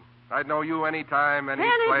 I would. I'd know you anytime, any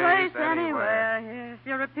place, anywhere. anywhere. Yes,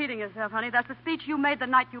 you're repeating yourself, honey. That's the speech you made the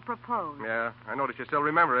night you proposed. Yeah, I noticed you still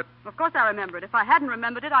remember it. Of course I remember it. If I hadn't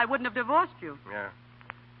remembered it, I wouldn't have divorced you. Yeah.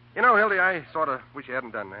 You know, Hildy, I sort of wish you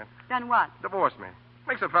hadn't done that. Done what? Divorced me.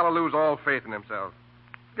 Makes a fellow lose all faith in himself.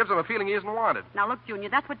 Gives him a feeling he isn't wanted. Now, look, Junior,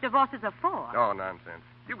 that's what divorces are for. Oh, nonsense.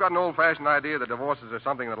 You've got an old-fashioned idea that divorces are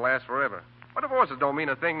something that lasts forever. But divorces don't mean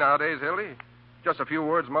a thing nowadays, Hildy. Just a few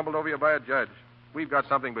words mumbled over you by a judge. We've got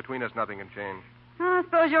something between us nothing can change. I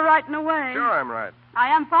suppose you're right in a way. Sure, I'm right. I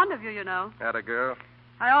am fond of you, you know. Atta girl.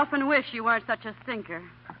 I often wish you weren't such a stinker.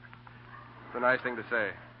 It's a nice thing to say.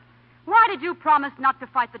 Why did you promise not to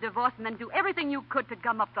fight the divorce and then do everything you could to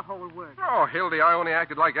gum up the whole work? Oh, Hildy, I only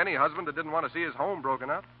acted like any husband that didn't want to see his home broken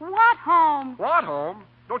up. What home? What home?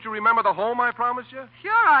 Don't you remember the home I promised you?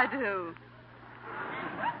 Sure I do.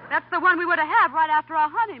 That's the one we were to have right after our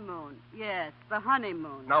honeymoon. Yes, the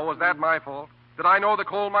honeymoon. Now, was that my fault? Did I know the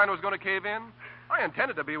coal mine was going to cave in? I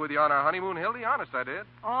intended to be with you on our honeymoon, Hildy. Honest, I did.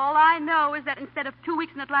 All I know is that instead of 2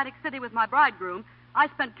 weeks in Atlantic City with my bridegroom, I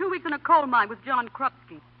spent 2 weeks in a coal mine with John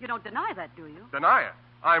Krupski. You don't deny that, do you? Deny it?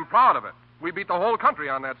 I'm proud of it. We beat the whole country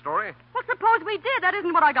on that story. Well, suppose we did. That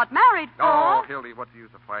isn't what I got married for. Oh, Hildy, what's the use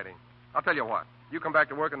of fighting? I'll tell you what. You come back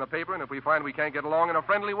to work in the paper, and if we find we can't get along in a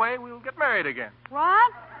friendly way, we'll get married again.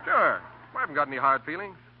 What? Sure. I haven't got any hard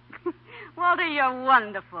feelings. Walter, you're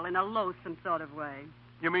wonderful in a loathsome sort of way.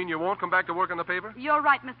 You mean you won't come back to work in the paper? You're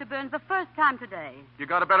right, Mr. Burns. The first time today. You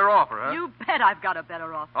got a better offer, huh? You bet I've got a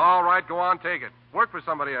better offer. All right, go on, take it. Work for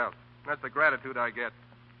somebody else. That's the gratitude I get.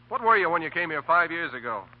 What were you when you came here 5 years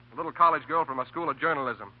ago? A little college girl from a school of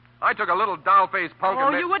journalism. I took a little doll-faced punk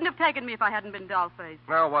and... Oh, you wouldn't have taken me if I hadn't been doll-faced.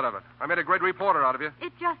 Well, what of it? I made a great reporter out of you.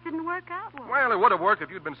 It just didn't work out well. Well, it would have worked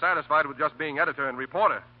if you'd been satisfied with just being editor and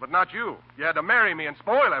reporter. But not you. You had to marry me and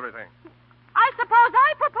spoil everything. I suppose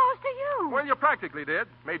I proposed to you. Well, you practically did.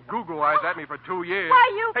 Made Google eyes at me for 2 years.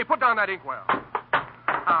 Why, you... Hey, put down that inkwell.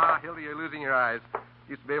 Ah, Hildy, you're losing your eyes.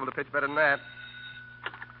 Used to be able to pitch better than that.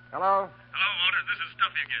 Hello? Hello, Walter. This is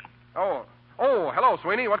Duffy again. Oh, hello,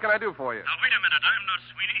 Sweeney. What can I do for you? Now, wait a minute. I'm not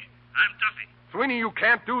Sweeney. I'm Duffy. Sweeney, you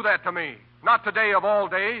can't do that to me. Not today of all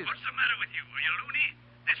days. What's the matter with you? Are you loony?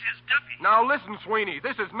 This is Duffy. Now, listen, Sweeney.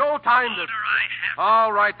 This is no time Walter, to... I have to.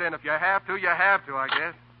 All right, then. If you have to, you have to, I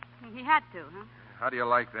guess. He had to, huh? How do you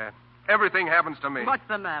like that? Everything happens to me. What's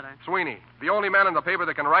the matter? Sweeney, the only man in the paper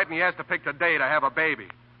that can write, and he has to pick today to have a baby.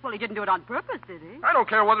 Well, he didn't do it on purpose, did he? I don't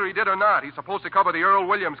care whether he did or not. He's supposed to cover the Earl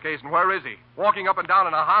Williams case, and where is he? Walking up and down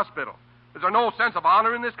in a hospital. Is there no sense of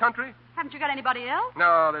honor in this country? Haven't you got anybody else?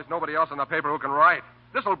 No, there's nobody else in the paper who can write.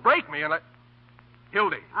 This'll break me, and I...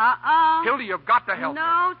 Hildy. Hildy, you've got to help me.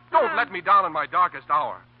 No, sir. Don't let me down in my darkest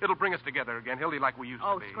hour. It'll bring us together again, Hildy, like we used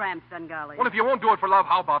to be. Oh, scram, Svengali. Well, if you won't do it for love,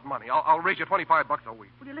 how about money? I'll raise you $25 a week.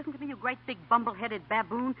 Will you listen to me, you great big bumble-headed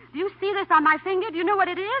baboon? Do you see this on my finger? Do you know what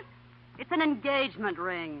it is? It's an engagement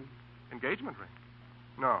ring. Engagement ring?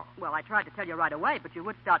 No. Well, I tried to tell you right away, but you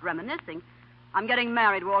would start reminiscing. I'm getting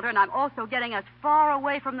married, Walter, and I'm also getting as far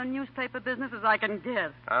away from the newspaper business as I can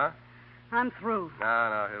get. Huh? I'm through.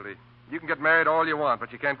 No, Hildy. You can get married all you want,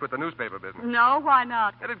 but you can't quit the newspaper business. No, why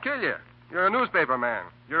not? It'd kill you. You're a newspaper man.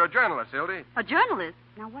 You're a journalist, Hildy. A journalist?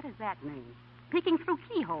 Now, what does that mean? Peeking through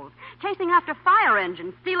keyholes, chasing after fire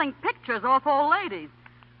engines, stealing pictures off old ladies.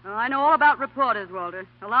 Oh, I know all about reporters, Walter.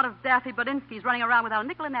 A lot of daffy Badinskis running around without a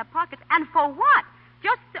nickel in their pockets. And for what?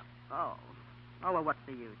 Just so... Oh, well, what's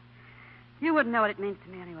the use? You wouldn't know what it means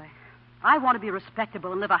to me anyway. I want to be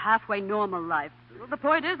respectable and live a halfway normal life. Well, the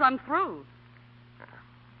point is, I'm through.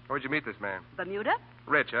 Where'd you meet this man? Bermuda?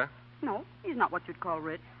 Rich, huh? No, he's not what you'd call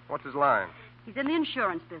rich. What's his line? He's in the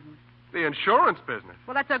insurance business. The insurance business?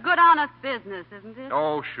 Well, that's a good, honest business, isn't it?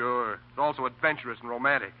 Oh, sure. It's also adventurous and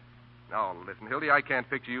romantic. Now, listen, Hildy, I can't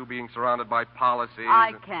picture you being surrounded by policies.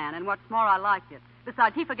 I can, and what's more, I like it.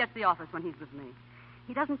 Besides, he forgets the office when he's with me.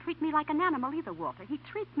 He doesn't treat me like an animal either, Walter. He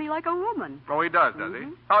treats me like a woman. Oh, he does he?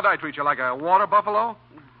 How'd I treat you, like a water buffalo?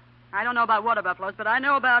 I don't know about water buffaloes, but I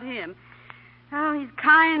know about him. Oh, he's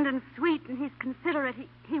kind and sweet, and he's considerate.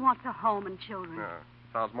 He wants a home and children.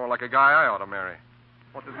 Sounds more like a guy I ought to marry.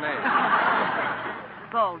 What's his name?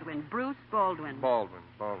 Baldwin. Bruce Baldwin. Baldwin.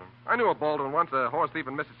 I knew a Baldwin once, a horse thief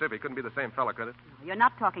in Mississippi. Couldn't be the same fella, could it? You're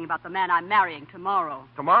not talking about the man I'm marrying tomorrow.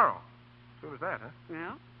 Tomorrow? As soon as that, huh?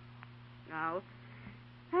 No. No.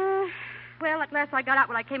 Well, at last I got out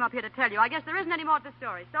what I came up here to tell you. I guess there isn't any more to the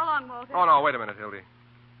story. So long, Walter. Oh, no, wait a minute, Hildy.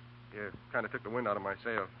 You kind of took the wind out of my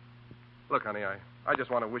sails. Look, honey, I just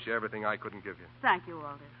want to wish you everything I couldn't give you. Thank you,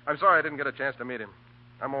 Walter. I'm sorry I didn't get a chance to meet him.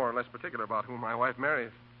 I'm more or less particular about whom my wife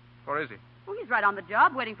marries. Or is he? Well, he's right on the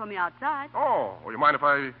job, waiting for me outside. Oh, well, you mind if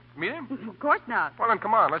I meet him? Of course not. Well, then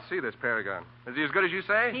come on, let's see this Paragon. Is he as good as you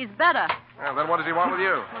say? He's better. Well, then what does he want with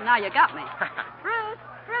you? Well, now you got me.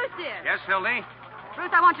 Bruce, dear. Yes, Hildy?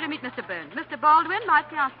 Bruce, I want you to meet Mr. Burns. Mr. Baldwin, my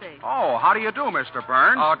fiancé. Oh, how do you do, Mr.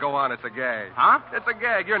 Burns? Oh, go on, it's a gag. Huh? It's a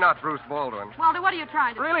gag. You're not Bruce Baldwin. Walter, what are you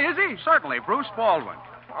trying to... Really, is he? Certainly, Bruce Baldwin.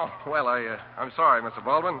 Oh, well, I'm sorry, Mr.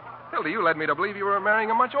 Baldwin. Hildy, you led me to believe you were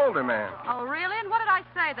marrying a much older man. Oh, really? And what did I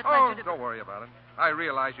say that led you to... Don't worry about it. I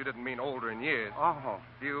realize you didn't mean older in years. Oh.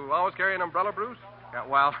 Do you always carry an umbrella, Bruce? Yeah,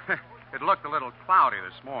 well, it looked a little cloudy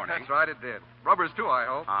this morning. That's right, it did. Rubbers, too, I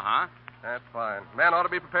hope. Uh-huh. That's fine. Man ought to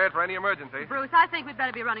be prepared for any emergency. Bruce, I think we'd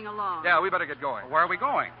better be running along. Yeah, we better get going. Where are we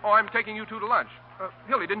going? Oh, I'm taking you two to lunch.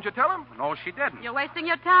 Hildy, didn't you tell him? No, she didn't. You're wasting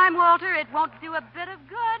your time, Walter. It won't do a bit of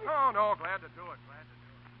good. Oh, no, glad to do it.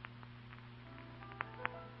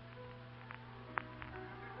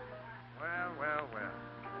 Well.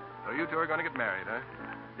 So you two are going to get married, huh?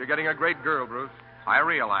 You're getting a great girl, Bruce. I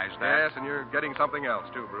realize that. Yes, and you're getting something else,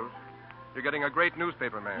 too, Bruce. You're getting a great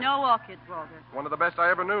newspaper man. No orchids, Walter. One of the best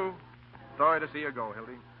I ever knew. Sorry to see you go,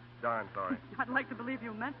 Hildy. Darn sorry. I'd like to believe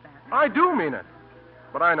you meant that. I do mean it.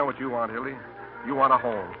 But I know what you want, Hildy. You want a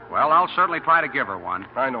home. Well, I'll certainly try to give her one.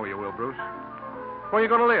 I know you will, Bruce. Where are you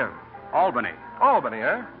going to live? Albany. Albany,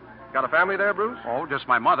 huh? Got a family there, Bruce? Oh, just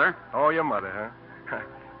my mother. Oh, your mother, huh?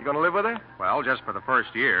 You going to live with her? Well, just for the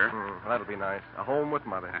first year. That'll be nice. A home with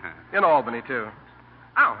mother. In Albany, too.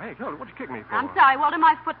 Ow, hey, Hilda, what'd you kick me for? I'm sorry, Walter.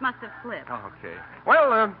 My foot must have slipped. Okay.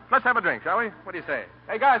 Well, let's have a drink, shall we? What do you say?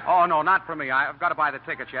 Hey, guys. Oh, no, not for me. I've got to buy the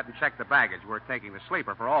tickets yet and check the baggage. We're taking the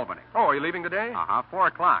sleeper for Albany. Oh, are you leaving today?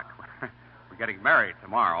 4:00. We're getting married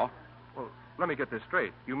tomorrow. Well, let me get this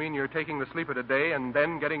straight. You mean you're taking the sleeper today and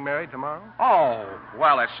then getting married tomorrow? Oh,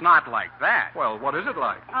 well, it's not like that. Well, what is it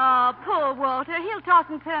like? Oh, poor Walter. He'll toss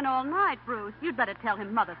and turn all night, Bruce. You'd better tell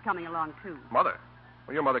him Mother's coming along, too. Mother?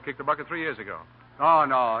 Well, your mother kicked the bucket 3 years ago. Oh,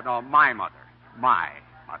 no, my mother. My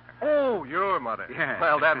mother. Oh, your mother. Yeah.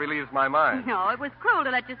 Well, that relieves my mind. No, it was cruel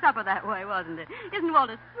to let you suffer that way, wasn't it? Isn't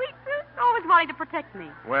Walter sweet, Bruce? Always wanting to protect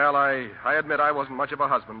me. Well, I admit I wasn't much of a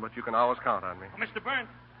husband, but you can always count on me. Mr. Burns,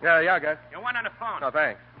 Yeah, guys. you're one on the phone. No,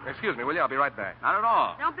 thanks. Excuse me, will you? I'll be right back. Not at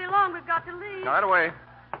all. Don't be long. We've got to leave. Right away.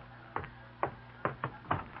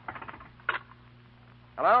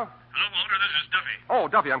 Hello? Hello, Walter. This is Duffy. Oh,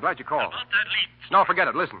 Duffy, I'm glad you called. About that lead. No, forget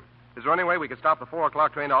it. Listen. Is there any way we could stop the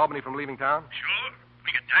 4:00 train to Albany from leaving town? Sure.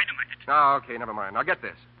 We got dynamite. Oh, okay, never mind. Now get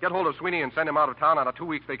this. Get hold of Sweeney and send him out of town on a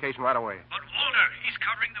 2-week vacation right away. But, Walter, he's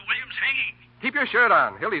covering the Williams hanging. Keep your shirt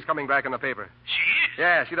on. Hildy's coming back in the paper. She is?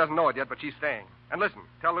 Yeah, she doesn't know it yet, but she's staying. And listen,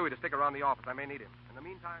 tell Louis to stick around the office. I may need him. In the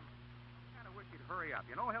meantime, I kind of wish he'd hurry up.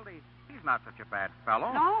 You know, Hildy, he's not such a bad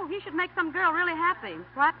fellow. No, he should make some girl really happy.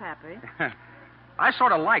 Slap happy. I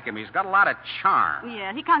sort of like him. He's got a lot of charm.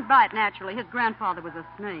 Yeah, he comes by it naturally. His grandfather was a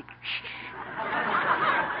snake.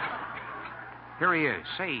 Here he is.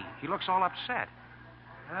 Say, he looks all upset.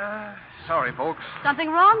 Sorry, folks. Something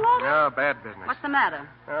wrong, Walter? Yeah, bad business. What's the matter?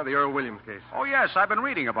 The Earl Williams case. Oh, yes, I've been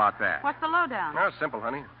reading about that. What's the lowdown? It's simple,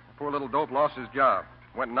 honey. The poor little dope lost his job.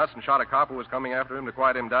 Went nuts and shot a cop who was coming after him to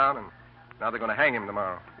quiet him down, and now they're going to hang him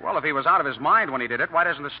tomorrow. Well, if he was out of his mind when he did it, why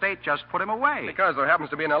doesn't the state just put him away? Because there happens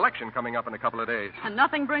to be an election coming up in a couple of days. And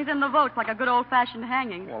nothing brings in the votes like a good old-fashioned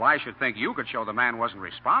hanging. Well, I should think you could show the man wasn't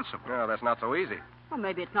responsible. No, that's not so easy. Well,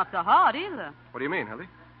 maybe it's not so hard either. What do you mean, Hildy?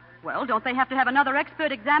 Well, don't they have to have another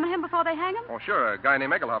expert examine him before they hang him? Oh, sure. A guy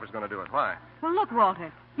named Egelhofer's going to do it. Why? Well, look,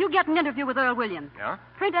 Walter. You get an interview with Earl Williams. Yeah?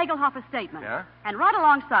 Print Egelhofer's statement. Yeah? And right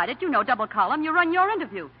alongside it, double column, you run your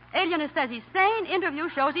interview. Alienist says he's sane. Interview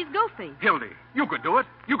shows he's goofy. Hildy, you could do it.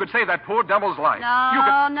 You could save that poor devil's life.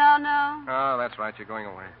 No. Oh, that's right. You're going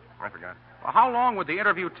away. I forgot. Well, how long would the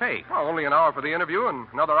interview take? Oh, only an hour for the interview and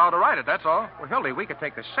another hour to write it, that's all. Well, Hildy, we could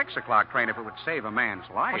take the 6:00 train if it would save a man's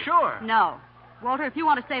life. Well, sure. No. Walter, if you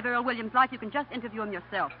want to save Earl Williams' life, you can just interview him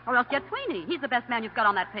yourself. Or else get Sweeney. He's the best man you've got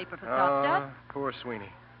on that paper for soft stuff. Poor Sweeney.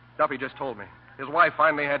 Duffy just told me. His wife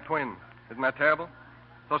finally had twins. Isn't that terrible?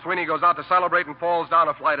 So Sweeney goes out to celebrate and falls down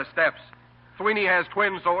a flight of steps. Sweeney has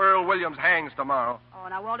twins, so Earl Williams hangs tomorrow. Oh,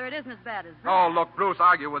 now, Walter, it isn't as bad as that. Oh, look, Bruce,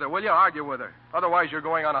 argue with her, will you? Argue with her. Otherwise, you're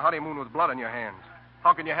going on a honeymoon with blood on your hands.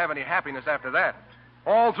 How can you have any happiness after that?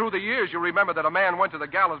 All through the years, you remember that a man went to the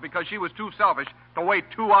gallows because she was too selfish to wait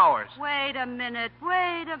 2 hours. Wait a minute.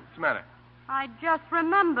 What's the matter? I just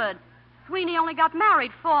remembered. Sweeney only got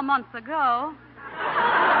married 4 months ago.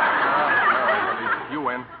 You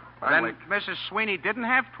win. Then Mrs. Sweeney didn't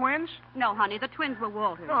have twins? No, honey, the twins were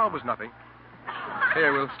Walter's. No, it was nothing.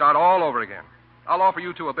 Here, we'll start all over again. I'll offer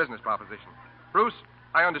you two a business proposition. Bruce,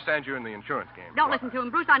 I understand you're in the insurance game. Don't listen to him,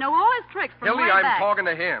 Bruce. I know all his tricks from Hildy, way I'm back. talking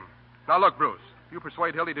to him. Now, look, Bruce. You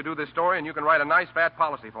persuade Hildy to do this story, and you can write a nice, fat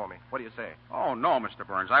policy for me. What do you say? Oh, no, Mr.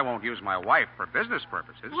 Burns. I won't use my wife for business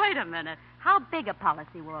purposes. Wait a minute. How big a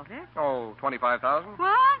policy, Walter? Oh, 25,000?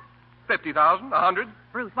 What? 50,000? 100?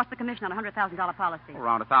 Bruce, what's the commission on a $100,000 policy?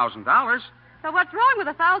 Around $1,000. So what's wrong with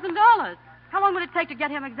 $1,000? How long would it take to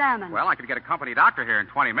get him examined? Well, I could get a company doctor here in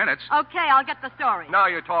 20 minutes. Okay, I'll get the story. Now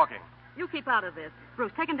you're talking. You keep out of this.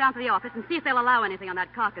 Bruce, take him down to the office and see if they'll allow anything on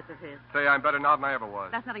that carcass of his. Say, I'm better now than I ever was.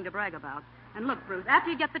 That's nothing to brag about. And look, Bruce,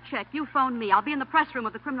 after you get the check, you phone me. I'll be in the press room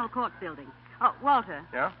of the criminal court building. Oh, Walter.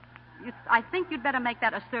 Yeah? I think you'd better make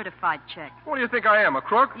that a certified check. What do you think I am, a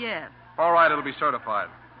crook? Yes. All right, it'll be certified.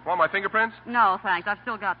 Want my fingerprints? No, thanks. I've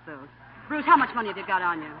still got those. Bruce, how much money have you got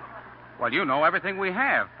on you? Well, you know everything we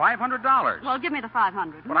have. $500. Well, give me the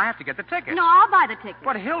 $500. But I have to get the ticket. No, I'll buy the ticket.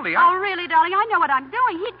 But, Hildy, Oh, really, darling? I know what I'm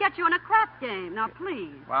doing. He'd get you in a crap game. Now,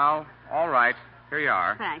 please. Well, all right. Here you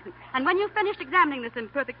are. Thanks. And when you've finished examining this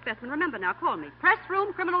imperfect specimen, remember now, call me. Press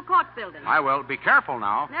room, criminal court building. I will. Be careful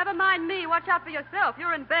now. Never mind me. Watch out for yourself.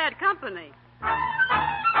 You're in bad company.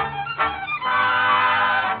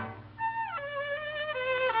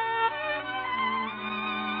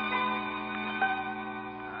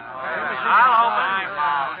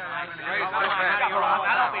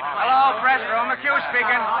 Hello, press room. Accused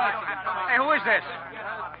speaking. Hey, who is this?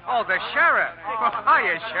 Oh, the sheriff.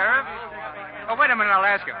 Hiya, Sheriff. Oh, wait a minute. I'll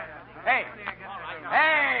ask him. Hey.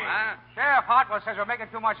 Hey. Sheriff Hartwell says we're making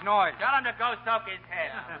too much noise. Tell him to go soak his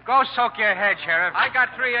head. Go soak your head, Sheriff. I got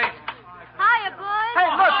 3/8. Hiya, boys. Hey,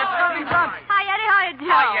 look, it's Hildy Brunts. Hi, Eddie. Hiya,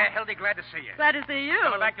 Joe. Hiya, Hildy. Glad to see you. Glad to see you.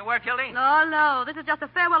 Coming back to work, Hildy? No. This is just a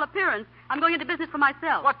farewell appearance. I'm going into business for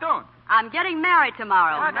myself. What doing? I'm getting married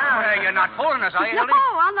tomorrow. Hey, you're not fooling us, are you, Hildy?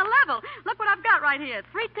 No, on the level. Look what I've got right here.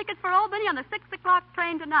 3 tickets for Albany on the 6 o'clock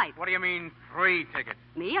train tonight. What do you mean, 3 tickets?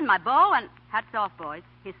 Me and my beau and, hats off, boys,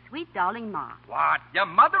 his sweet darling Ma. What? Your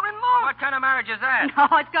mother-in-law? What kind of marriage is that? No,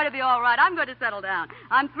 it's going to be all right. I'm going to settle down.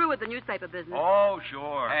 I'm through with the newspaper business. Oh,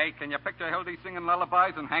 sure. Hey, can you picture Hildy singing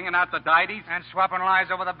lullabies and hanging out the didies? And swapping lies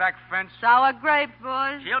over the back fence? Sour grapes,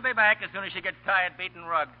 boys. She'll be back as soon as she gets tired beating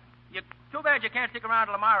rugs. Too bad you can't stick around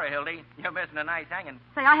till tomorrow, Hildy. You're missing a nice hanging.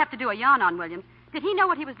 Say, I have to do a yarn on Williams. Did he know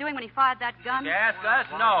what he was doing when he fired that gun? You ask us?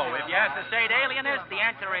 No. If you ask the state alienist, the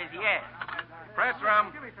answer is yes. Press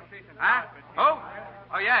room. Huh? Who?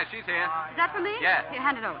 Oh, yeah, she's here. Is that for me? Yeah. Here,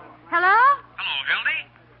 hand it over. Hello? Hello, Hildy?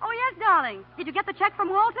 Oh, yes, darling. Did you get the check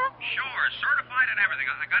from Walter? Sure, certified and everything.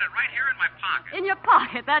 I got it right here in my pocket. In your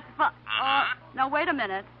pocket. That's fine. Uh-huh. No, wait a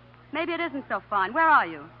minute. Maybe it isn't so fine. Where are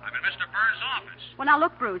you? I'm in Mr. Burns' office. Well, now,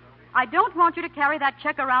 look, Bruce. I don't want you to carry that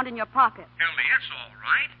check around in your pocket. Hildy, it's all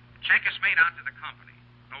right. Check is made out to the company.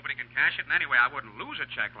 Nobody can cash it, and anyway, I wouldn't lose a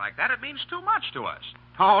check like that. It means too much to us.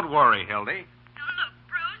 Don't worry, Hildy. Now, look,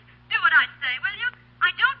 Bruce, do what I say, will you?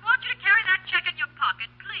 I don't want you to carry that check in your pocket,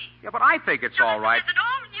 please. Yeah, but I think it's all right. There's an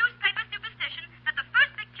old newspaper superstition that the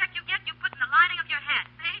first big check you get, you put in the lining of your hat,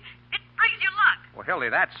 see? It brings you luck. Well, Hildy,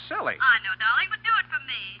 that's silly. I know, darling, but do it for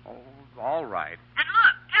me. Oh, all right. And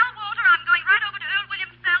look, tell Walter I'm going right over to Earl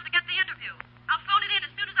Williams' cell to get the interview. I'll phone it in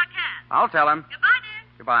as soon as I can. I'll tell him. Goodbye, dear.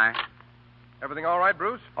 Goodbye. Everything all right,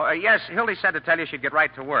 Bruce? Oh, yes, Hildy said to tell you she'd get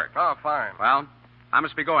right to work. Oh, fine. Well, I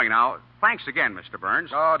must be going now. Thanks again, Mr.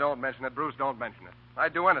 Burns. Oh, don't mention it, Bruce. Don't mention it.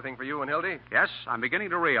 I'd do anything for you and Hildy. Yes, I'm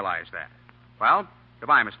beginning to realize that. Well,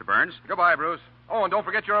 goodbye, Mr. Burns. Goodbye, Bruce. Oh, and don't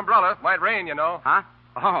forget your umbrella. Might rain, you know. Huh?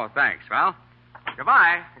 Oh, thanks. Well,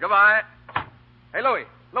 goodbye. Goodbye. Hey, Louie.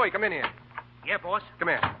 Louie, come in here. Yeah, boss? Come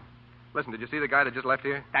here. Listen, did you see the guy that just left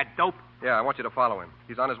here? That dope? Yeah, I want you to follow him.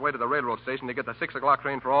 He's on his way to the railroad station to get the 6 o'clock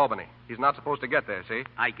train for Albany. He's not supposed to get there, see?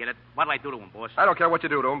 I get it. What'll I do to him, boss? I don't care what you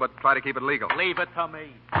do to him, but try to keep it legal. Leave it to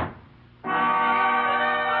me.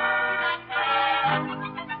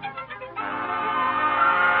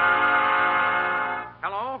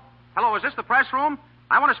 Hello? Hello, is this the press room?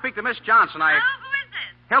 I want to speak to Miss Johnson. Hello, who is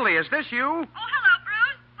this? Hildy, is this you? Oh, hello,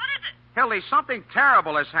 Bruce. What is it? Hildy, something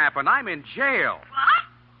terrible has happened. I'm in jail. What?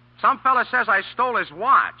 Some fella says I stole his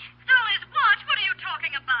watch. Stole his watch?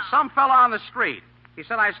 some fella on the street. He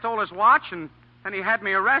said I stole his watch, and then he had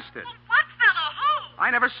me arrested. Well, what fellow? Who?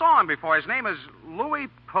 I never saw him before. His name is Louis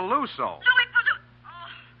Peluso. Louis Peluso. Oh,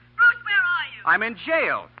 Bruce, where are you? I'm in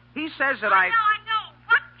jail. He says that I know.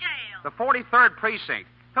 What jail? The 43rd precinct.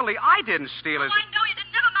 Hildy, I didn't steal his... Oh, I know you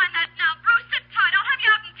didn't. Never mind that now. Bruce, sit tight. I'll have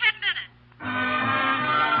you out in 10 minutes.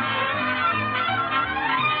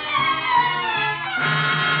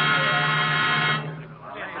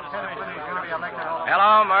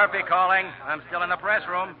 Hello, Murphy calling. I'm still in the press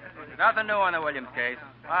room. Nothing new on the Williams case.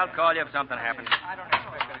 I'll call you if something happens.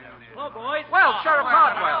 Hello, boys. Well, Sheriff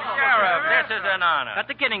Caldwell. Sheriff, this is an honor. Got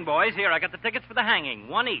the kidding, boys. Here, I got the tickets for the hanging.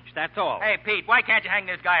 One each, that's all. Hey, Pete, why can't you hang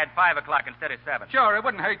this guy at 5 o'clock instead of 7? Sure, it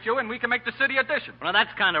wouldn't hurt you, and we can make the city edition. Well,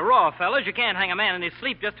 that's kind of raw, fellas. You can't hang a man in his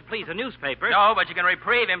sleep just to please a newspaper. No, but you can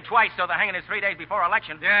reprieve him twice so the hanging is 3 days before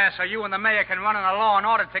election. Yeah, so you and the mayor can run on a law and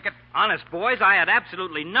order ticket. Honest, boys, I had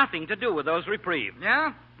absolutely nothing to do with those reprieves.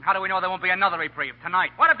 Yeah? How do we know there won't be another reprieve tonight?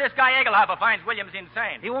 What if this guy Egelhopper finds Williams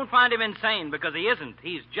insane? He won't find him insane because he isn't.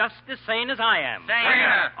 He's just as sane as I am.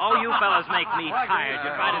 Sane? Oh, you fellas make me tired. You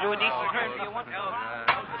try to do a decent turn for you once.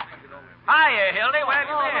 Hiya, Hildy. Where have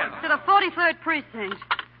you been? To the 43rd precinct.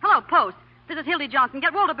 Hello, Post. This is Hildy Johnson.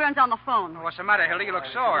 Get Walter Burns on the phone. What's the matter, Hildy? You look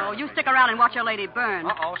sore. Oh, you stick around and watch your lady burn.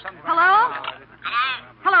 Uh-oh, something... Hello? Hello?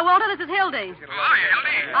 Hello, Walter. This is Hildy. Who are you,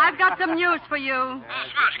 Hildy? I've got some news for you. Oh,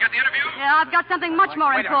 swell. You got the interview? Yeah, I've got something much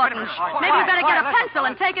more important. Maybe you better get a pencil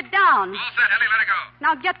and take it down. All set, Hildy. Let it go.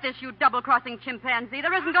 Now get this, you double-crossing chimpanzee.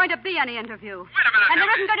 There isn't going to be any interview. Wait a minute, And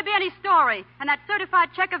there Hildy. isn't going to be any story. And that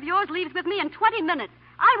certified check of yours leaves with me in 20 minutes.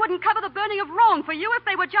 I wouldn't cover the burning of Rome for you if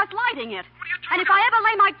they were just lighting it. And if I ever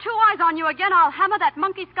lay my two eyes on you again, I'll hammer that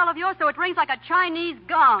monkey skull of yours so it rings like a Chinese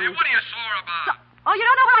gong. Hey, what are you sore about? Oh, you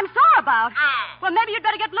don't know what I'm sore about? No. Well, maybe you'd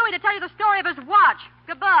better get Louis to tell you the story of his watch.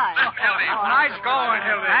 Goodbye. Hildy. Nice going,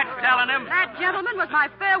 Hildy. That's telling him. That, gentleman, was my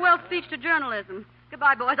farewell speech to journalism.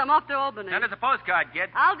 Goodbye, boys. I'm off to Albany. Send us a postcard,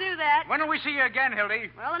 kid. I'll do that. When will we see you again,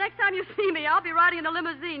 Hildy? Well, the next time you see me, I'll be riding in the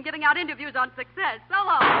limousine giving out interviews on success. So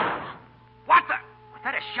long. What the? Was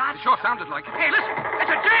that a shot? It sure sounded like it. Hey, listen. It's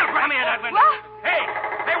a jailbreak. Come here, that window. What?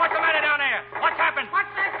 Hey, what's the matter down there? What's happened? What's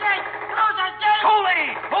that gate? Close that gate! Who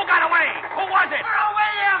leave? Who got away? Who was it? Earl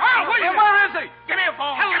Williams! Earl Williams? Where is he? Give me a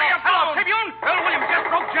phone. Give me a phone. Tribune? Earl Williams just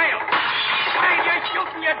broke jail. Hey, you're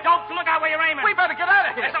shooting, you dopes. Look out where you're aiming. We better get out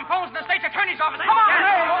of here. There's some phones in the state's attorney's office. Come on.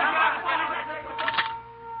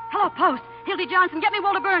 Hello, Post. Hildy Johnson. Get me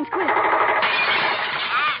Walter Burns, quick.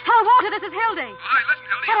 Hello, Walter. This is Hildy. All right, listen,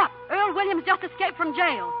 Hildy. Shut up. Earl Williams just escaped from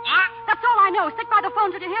jail. What? That's all I know. Stick by the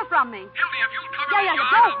phone till you hear from me. Hildy, if you'll cover Yeah, the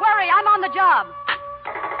job... don't worry. I'm on the job.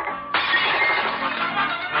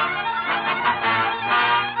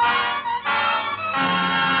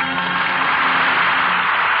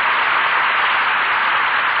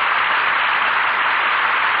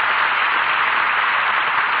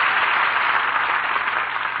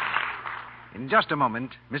 In just a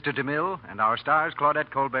moment, Mr. DeMille and our stars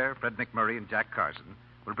Claudette Colbert, Fred McMurray, and Jack Carson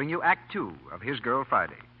will bring you Act 2 of His Girl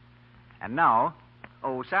Friday. And now,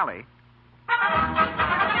 oh, Sally.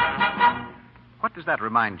 What does that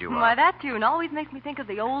remind you of? Why, that tune always makes me think of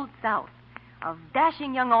the old South, of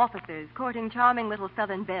dashing young officers courting charming little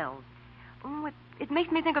Southern belles. It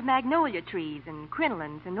makes me think of magnolia trees and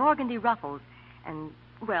crinolines and organdy ruffles and,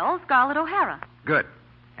 well, Scarlett O'Hara. Good.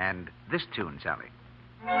 And this tune, Sally.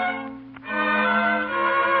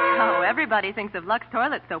 Oh, everybody thinks of Lux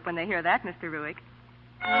toilet soap when they hear that, Mr. Ruick.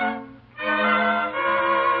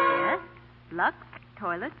 Yes, Lux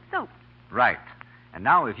toilet soap. Right. And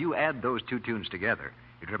now, if you add those two tunes together,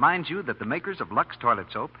 it reminds you that the makers of Lux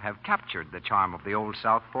toilet soap have captured the charm of the Old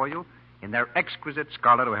South for you in their exquisite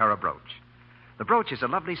Scarlett O'Hara brooch. The brooch is a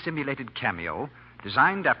lovely simulated cameo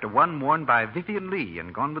designed after one worn by Vivian Leigh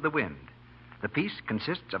in Gone with the Wind. The piece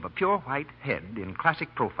consists of a pure white head in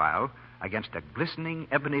classic profile against a glistening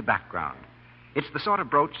ebony background. It's the sort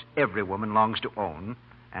of brooch every woman longs to own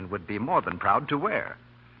and would be more than proud to wear,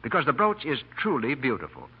 because the brooch is truly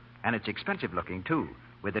beautiful, and it's expensive looking, too,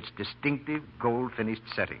 with its distinctive gold-finished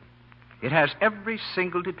setting. It has every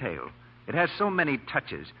single detail. It has so many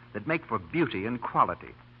touches that make for beauty and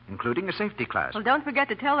quality, including a safety clasp. Well, don't forget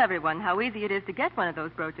to tell everyone how easy it is to get one of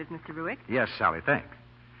those brooches, Mr. Ruick. Yes, Sally, thanks.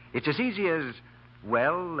 It's as easy as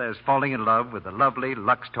falling in love with the lovely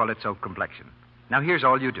Lux toilet soap complexion. Now, here's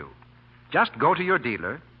all you do. Just go to your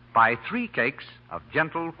dealer, buy 3 cakes of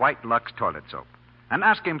gentle white Lux toilet soap, and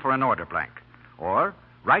ask him for an order blank. Or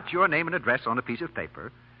write your name and address on a piece of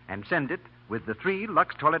paper and send it with the 3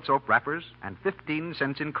 Lux toilet soap wrappers and 15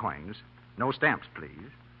 cents in coins, no stamps,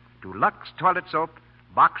 please, to Lux Toilet Soap,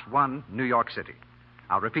 Box 1, New York City.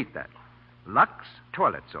 I'll repeat that. Lux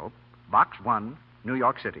Toilet Soap, Box 1, New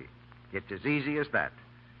York City. It's as easy as that.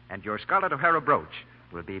 And your Scarlett O'Hara brooch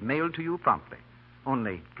will be mailed to you promptly.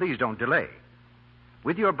 Only, please don't delay.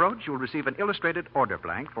 With your brooch, you'll receive an illustrated order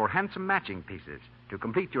blank for handsome matching pieces to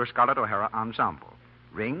complete your Scarlett O'Hara ensemble.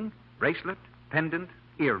 Ring, bracelet, pendant,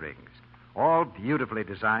 earrings. All beautifully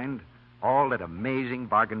designed, all at amazing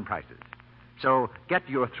bargain prices. So get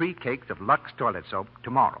your 3 cakes of Lux toilet soap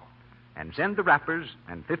tomorrow and send the wrappers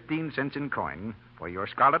and 15 cents in coin for your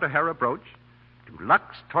Scarlett O'Hara brooch to Lux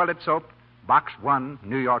Toilet Soap, Box 1,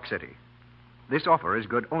 New York City. This offer is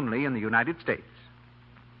good only in the United States.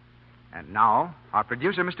 And now, our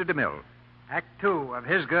producer, Mr. DeMille. Act 2 of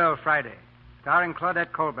His Girl Friday, starring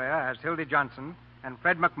Claudette Colbert as Hildy Johnson and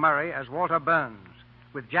Fred McMurray as Walter Burns,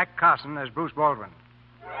 with Jack Carson as Bruce Baldwin.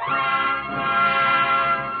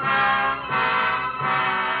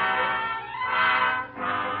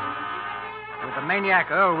 With the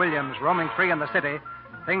maniac Earl Williams roaming free in the city,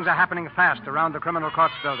 things are happening fast around the criminal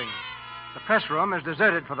courts building. The press room is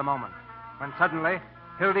deserted for the moment, when suddenly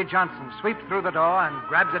Hildy Johnson sweeps through the door and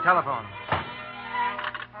grabs the telephone.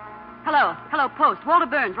 Hello, Post. Walter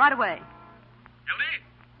Burns, right away. Hildy?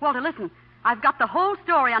 Walter, listen. I've got the whole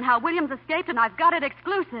story on how Williams escaped, and I've got it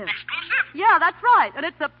exclusive. Exclusive? Yeah, that's right. And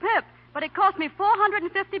it's a pip. But it cost me $450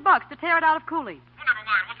 to tear it out of Cooley. Well, never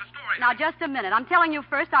mind. What's the story? Now, just a minute. I'm telling you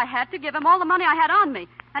first, I had to give him all the money I had on me.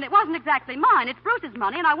 And it wasn't exactly mine. It's Bruce's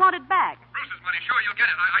money, and I want it back. Bruce's money? Sure, you'll get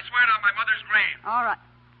it. I swear it on my mother's grave. All right.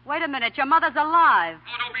 Wait a minute. Your mother's alive.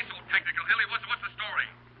 Oh, don't be so technical, Hildy. What's the story?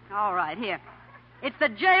 All right, here. It's the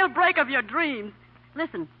jailbreak of your dreams.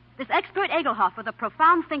 Listen, this expert Egelhoff, with a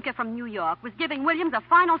profound thinker from New York, was giving Williams a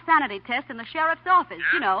final sanity test in the sheriff's office.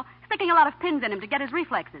 Yeah? You know, sticking a lot of pins in him to get his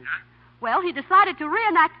reflexes. Yeah? Well, he decided to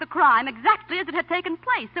reenact the crime exactly as it had taken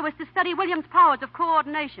place, so as to study Williams' powers of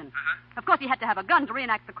coordination. Uh-huh. Of course, he had to have a gun to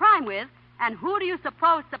reenact the crime with. And who do you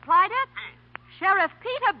suppose supplied it? Who? Sheriff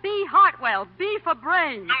Peter B. Hartwell, B for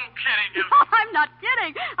brains. No kidding, Hildy. No, I'm not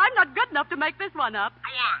kidding. I'm not good enough to make this one up. Go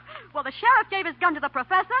on. Well, the sheriff gave his gun to the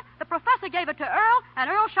professor gave it to Earl, and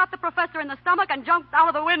Earl shot the professor in the stomach and jumped out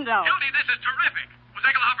of the window. Hildy, this is terrific. Was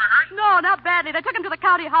Egelhofer hurt? No, not badly. They took him to the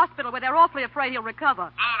county hospital where they're awfully afraid he'll recover.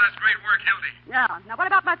 Oh, that's great work, Hildy. Yeah. Now, what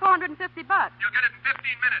about my $450? You'll get it in 15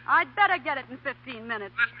 minutes. I'd better get it in 15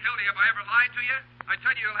 minutes. Listen, Hildy, have I ever lied to you? I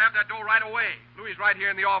tell you, you'll have that dough right away. Louis right here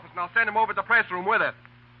in the office, and I'll send him over to the press room with it.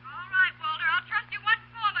 All right, Walter. I'll trust you once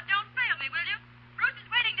more, but don't fail me, will you? Bruce is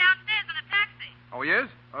waiting downstairs in a taxi. Oh, he is?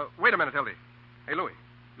 Wait a minute, Hildy. Hey, Louis.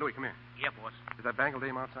 Louis, come here. Yeah, boss. Is that Bangle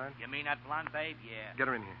dame outside? You mean that blonde babe? Yeah. Get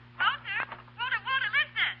her in here. Walter,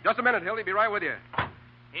 listen. Just a minute, Hildy. Be right with you.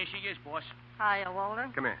 Here she is, boss. Hiya, Walter.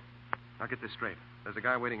 Come here. Now get this straight. There's a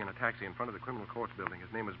guy waiting in a taxi in front of the criminal courts building.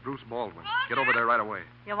 His name is Bruce Baldwin. Get over there right away.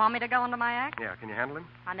 You want me to go into my act? Yeah, can you handle him?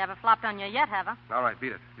 I never flopped on you yet, have I? All right,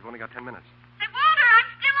 beat it. You've only got 10 minutes. Hey, Walter, I'm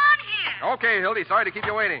still on here. Okay, Hildy. Sorry to keep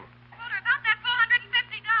you waiting. Walter, about that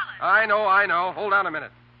 $450. I know. Hold on a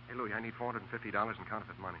minute. Hey, Louis, I need $450 in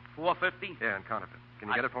counterfeit money. $450? Yeah, in counterfeit. Can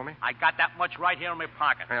you get it for me? I got that much right here in my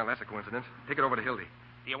pocket. Well, that's a coincidence. Take it over to Hildy.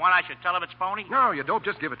 Do you want I should tell her it's phony? No, you don't.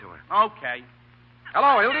 Just give it to her. Okay.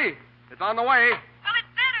 Hello, Hildy. It's on the way. Well, it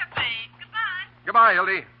better be. Goodbye. Goodbye,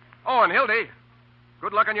 Hildy. Oh, and Hildy,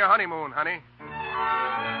 good luck on your honeymoon, honey.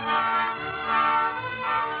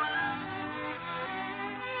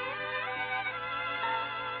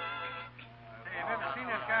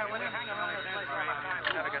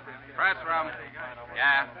 Press room.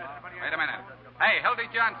 Yeah. Wait a minute. Hey, Hildy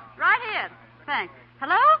Johnson. Right here. Thanks.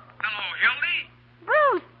 Hello? Hello, Hildy.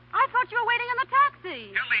 Bruce, I thought you were waiting in the taxi.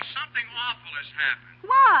 Hildy, something awful has happened.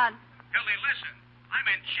 What? Hildy, listen. I'm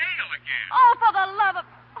in jail again. Oh, for the love of...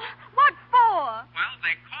 What for? Well,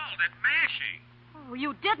 they called it mashing. Oh,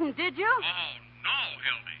 you didn't, did you? Oh, no,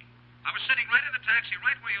 Hildy. I was sitting right in the taxi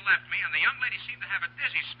right where you left me, and the young lady seemed to have a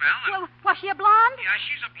dizzy spell. And... Well, was she a blonde? Yeah,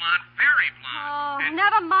 she's a blonde, very blonde. Oh, And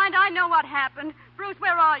never mind. I know what happened. Bruce,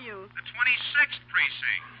 where are you? the 26th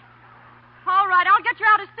precinct. All right, I'll get you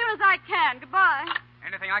out as soon as I can. Goodbye.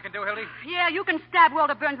 Anything I can do, Hildy? Yeah, you can stab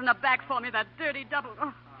Walter Burns in the back for me, that dirty double.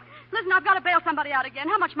 Oh. Listen, I've got to bail somebody out again.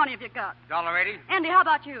 How much money have you got? $1.80. Andy, how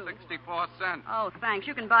about you? 64 cents. Oh, thanks.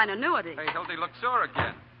 You can buy an annuity. Hey, Hildy, look sore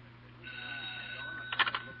again.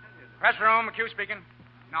 Press room, McHugh speaking.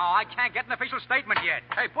 No, I can't get an official statement yet.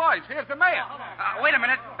 Hey, boys, here's the mayor. Wait a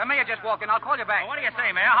minute. The mayor just walked in. I'll call you back. What do you say,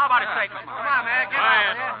 Mayor? How about a statement? Come on, Mayor. Get out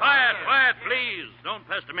of here. Quiet, please. Don't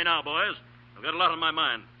pester me now, boys. I've got a lot on my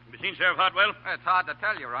mind. Have you seen Sheriff Hartwell? It's hard to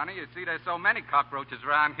tell you, Ronnie. You see, there's so many cockroaches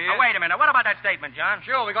around here. Now, wait a minute. What about that statement, John?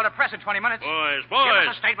 Sure, we go to press in 20 minutes. Boys. Give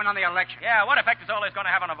us a statement on the election. Yeah, what effect is all this going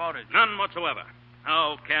to have on the voters? None whatsoever.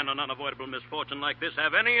 How can an unavoidable misfortune like this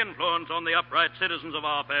have any influence on the upright citizens of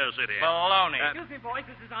our fair city? Baloney. Excuse me, boys.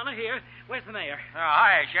 This is Honor here. Where's the mayor?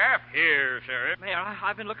 Hi, Sheriff. Here, Sheriff. Mayor,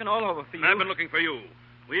 I've been looking all over for you. I've been looking for you.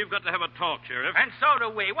 We've got to have a talk, Sheriff. And so do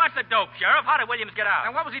we. What's the dope, Sheriff? How did Williams get out?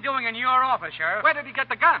 And what was he doing in your office, Sheriff? Where did he get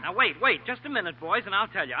the gun? Now, wait. Just a minute, boys, and I'll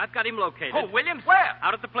tell you. I've got him located. Oh, Williams? Where?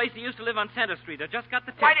 Out at the place he used to live on Center Street. I just got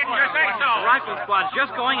the tip. Why didn't you say so? The rifle squad's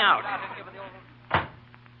just going out.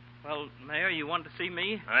 Well, Mayor, you wanted to see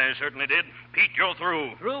me? I certainly did. Pete, you're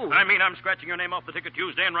through. Through? I mean, I'm scratching your name off the ticket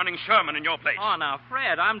Tuesday and running Sherman in your place. Oh, now,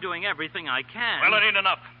 Fred, I'm doing everything I can. Well, it ain't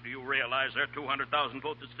enough. Do you realize there are 200,000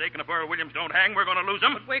 votes at stake, and if Earl Williams don't hang, we're going to lose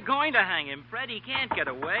him? But we're going to hang him, Fred. He can't get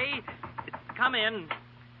away. Come in.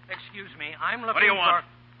 Excuse me, I'm looking What do you want?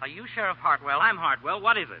 Are you Sheriff Hartwell? I'm Hartwell.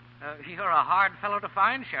 What is it? You're a hard fellow to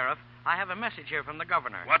find, Sheriff. I have a message here from the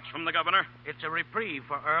governor. What's from the governor? It's a reprieve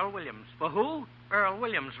for Earl Williams. For who? Earl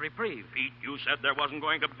Williams, reprieve. Pete, you said there wasn't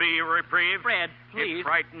going to be a reprieve. Fred, please. It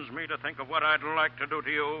frightens me to think of what I'd like to do to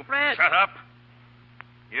you. Fred. Shut up.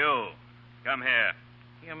 You, come here.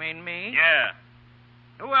 You mean me? Yeah.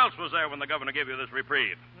 Who else was there when the governor gave you this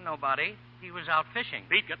reprieve? Nobody. He was out fishing.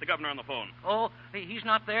 Pete, get the governor on the phone. Oh, he's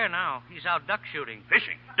not there now. He's out duck shooting.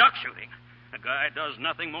 Fishing? Duck shooting? A guy does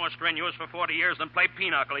nothing more strenuous for 40 years than play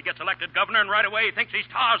pinochle. He gets elected governor, and right away he thinks he's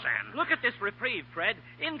Tarzan. Look at this reprieve, Fred.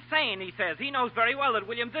 Insane, he says. He knows very well that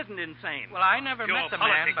Williams isn't insane. Well, I never Pure met the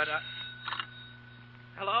politics. man, but...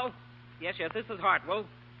 Hello? Yes, this is Hartwell.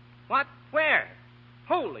 What? Where?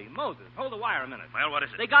 Holy Moses. Hold the wire a minute. Well, what is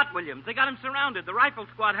it? They got Williams. They got him surrounded. The rifle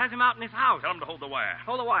squad has him out in his house. Tell him to hold the wire.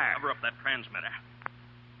 Hold the wire. Cover up that transmitter.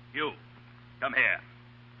 You, come here.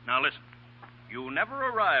 Now listen. You never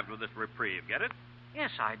arrived with this reprieve, get it?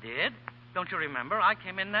 Yes, I did. Don't you remember? I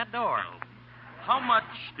came in that door. How much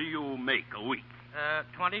do you make a week?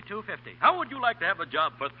 $22.50. How would you like to have a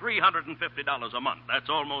job for $350 a month? That's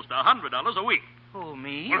almost $100 a week. Who,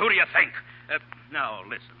 me? Well, who do you think? Now,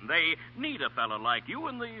 listen. They need a fellow like you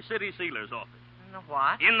in the city sealer's office. In the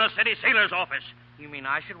what? In the city sealer's office. You mean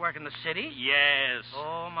I should work in the city? Yes.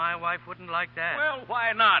 Oh, my wife wouldn't like that. Well,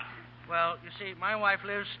 why not? Well, you see, my wife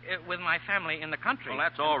lives with my family in the country. Well,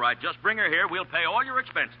 that's all right. Just bring her here. We'll pay all your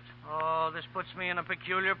expenses. Oh, this puts me in a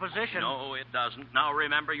peculiar position. No, it doesn't. Now,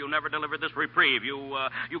 remember, you never delivered this reprieve. You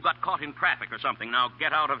got caught in traffic or something. Now,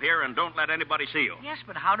 get out of here and don't let anybody see you. Yes,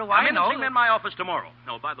 but how do Come I in know? and see me in my office tomorrow.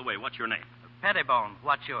 Oh, by the way, what's your name? Pettibone.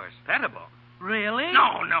 What's yours? Pettibone. Really?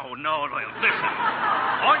 No. Listen.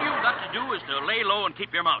 All you've got to do is to lay low and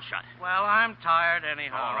keep your mouth shut. Well, I'm tired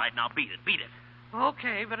anyhow. All right, now beat it.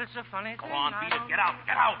 Okay, but it's a funny Go thing. on, beat it. Get out.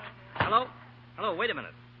 Hello, wait a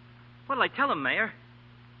minute. What'll I tell him, Mayor?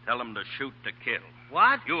 Tell him to shoot to kill.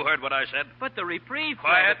 What? You heard what I said. But the reprieve...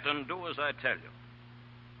 Quiet and do as I tell you.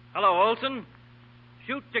 Hello, Olson.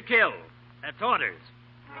 Shoot to kill. That's orders.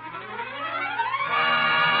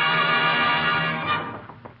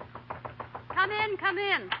 Come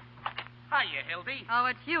in. Hiya, Hildy. Oh,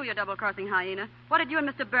 it's you double-crossing hyena. What did you and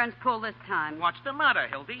Mr. Burns pull this time? What's the matter,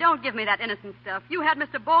 Hildy? Don't give me that innocent stuff. You had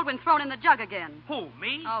Mr. Baldwin thrown in the jug again. Who,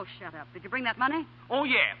 me? Oh, shut up. Did you bring that money? Oh,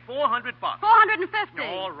 yeah, $400. $450.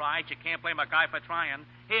 All right, you can't blame a guy for trying.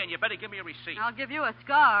 Here, and you better give me a receipt. I'll give you a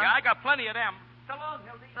scar. Yeah, I got plenty of them. So long,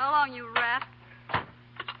 Hildy. So long, you rat.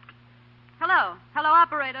 Hello,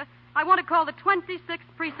 operator. I want to call the 26th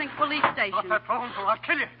Precinct Police Station. Off that phone, or I'll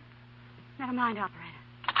kill you. Never mind, operator.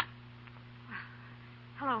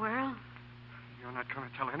 Hello, Earl. You're not going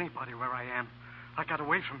to tell anybody where I am. I got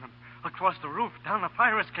away from them. Across the roof, down the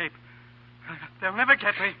fire escape. They'll never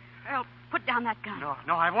get me. Earl, put down that gun.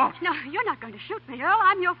 No, I won't. No, you're not going to shoot me, Earl.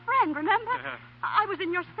 I'm your friend, remember? I was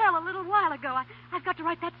in your cell a little while ago. I've got to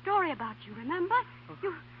write that story about you, remember?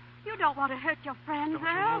 You don't want to hurt your friends, Don't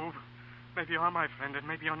Earl. you move. Maybe you're my friend, and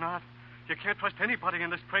maybe you're not. You can't trust anybody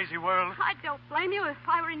in this crazy world. I don't blame you. If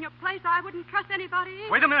I were in your place, I wouldn't trust anybody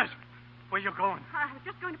either. Wait a minute. Where you going? I was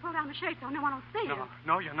just going to pull down the shade so no one will see you.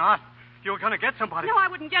 No, you're not. You're going to get somebody. No, I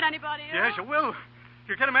wouldn't get anybody, Earl. Yes, you will.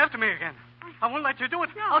 You get him after me again. I won't let you do it.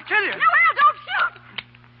 No. I'll kill you. No, Earl, don't shoot!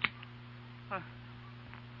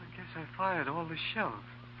 I guess I fired all the shells.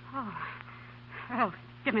 Oh. Earl,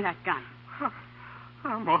 give me that gun.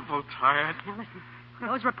 I'm awful tired. Now, listen.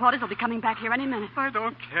 Those reporters will be coming back here any minute. I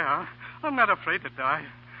don't care. I'm not afraid to die.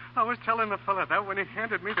 I was telling the fella that when he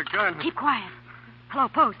handed me the gun. Keep quiet. Hello,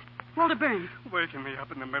 Post. Walter Burns. Waking me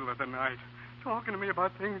up in the middle of the night. Talking to me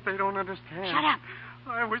about things they don't understand. Shut up.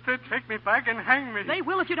 I wish they'd take me back and hang me. They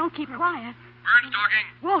will if you don't keep quiet. Burns talking.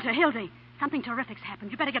 Walter, Hildy, something terrific's happened.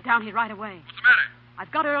 You better get down here right away. What's the matter?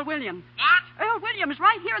 I've got Earl Williams. What? Earl Williams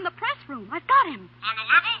right here in the press room. I've got him. On the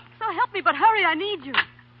level? So help me, but hurry, I need you.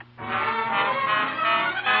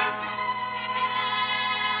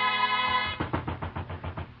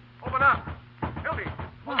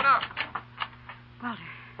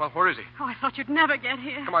 where is he? Oh, I thought you'd never get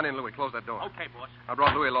here. Come on in, Louis. Close that door. Okay, boss. I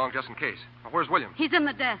brought Louis along just in case. Now, where's William? He's in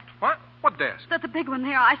the desk. What? What desk? The big one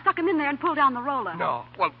there. I stuck him in there and pulled down the roller. No.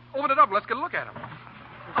 Well, open it up and let's get a look at him.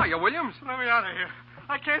 Hiya, Williams. Let me out of here.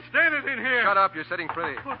 I can't stand it in here. Shut up. You're sitting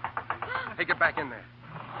pretty. Hey, get back in there.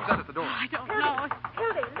 Who's that at the door? I don't know.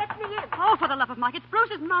 Hildy, let me in. Oh, for the love of Mike, it's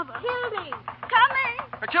Bruce's mother. Hildy. Coming.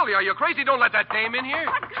 Achille, are you crazy? Don't let that dame in here.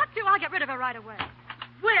 I've got to. I'll get rid of her right away.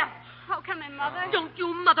 Well, Oh, come in, Mother. don't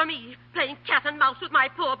you mother me, playing cat and mouse with my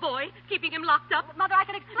poor boy, keeping him locked up. Mother, I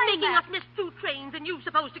can explain Making that. us miss 2 trains and you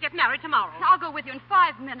supposed to get married tomorrow. I'll go with you in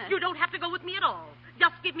 5 minutes. You don't have to go with me at all.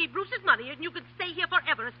 Just give me Bruce's money and you can stay here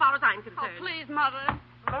forever as far as I'm Oh, concerned. please, Mother.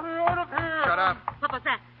 Let me out of here. Shut up. What was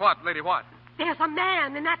that? What, lady, what? There's a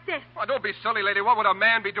man in that desk. Oh, don't be silly, lady. What would a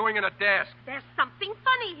man be doing in a desk? There's something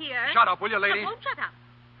funny here. Shut up, will you, lady? I won't shut up.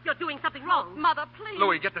 You're doing something wrong. Mother, please.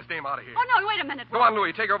 Louis, get this dame out of here. Oh, no, wait a minute. Go on, Louis.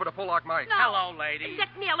 Take her over to Fullock Mike. No. Hello, lady. Let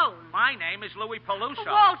me alone. My name is Louis Peluso.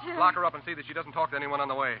 Walter. Lock her up and see that she doesn't talk to anyone on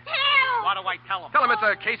the way. Help! What do I tell him? Tell him it's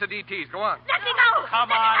a case of DTs. Go on. Let me go! Come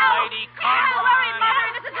Let me on, go! lady. Come Don't on. worry, Mother.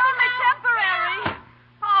 This is only temporary.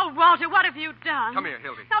 Oh, Walter, what have you done? Come here,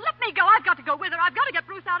 Hildy. Now, let me go. I've got to go with her. I've got to get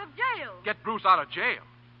Bruce out of jail. Get Bruce out of jail.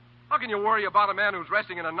 How can you worry about a man who's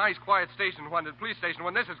resting in a nice, quiet police station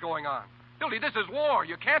when this is going on? Hildy, this is war.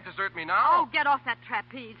 You can't desert me now. Oh, get off that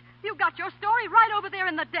trapeze. You got your story right over there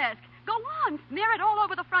in the desk. Go on, smear it all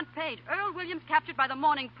over the front page. Earl Williams captured by the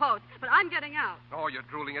Morning Post. But I'm getting out. Oh, you're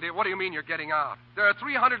drooling idiot. What do you mean you're getting out? There are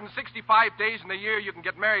 365 days in the year you can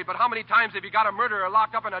get married, but how many times have you got a murderer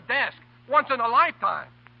locked up in a desk? Once in a lifetime.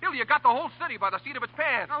 Hildy, you got the whole city by the seat of its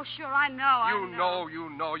pants. Oh, sure, I know. You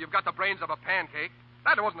know. You've got the brains of a pancake.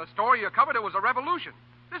 That wasn't a story you covered. It was a revolution.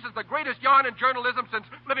 This is the greatest yarn in journalism since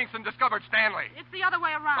Livingston discovered Stanley. It's the other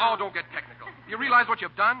way around. Oh, don't get technical. You realize what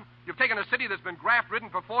you've done? You've taken a city that's been graft-ridden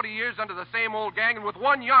for 40 years under the same old gang, and with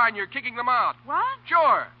one yarn, you're kicking them out. What?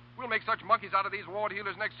 Sure. We'll make such monkeys out of these ward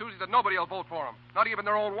healers next Tuesday that nobody will vote for them. Not even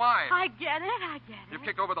their own wives. I get it. You've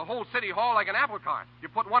kicked over the whole city hall like an apple cart. You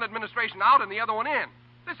put one administration out and the other one in.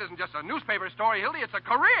 This isn't just a newspaper story, Hildy. It's a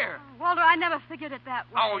career. Walter, I never figured it that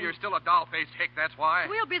way. Oh, you're still a doll-faced hick, that's why.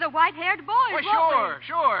 We'll be the white-haired boys, Well, won't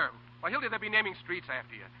sure. Why, Hildy, they'll be naming streets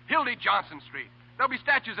after you. Hildy Johnson Street. There'll be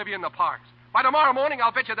statues of you in the parks. By tomorrow morning,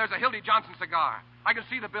 I'll bet you there's a Hildy Johnson cigar. I can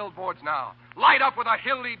see the billboards now. Light up with a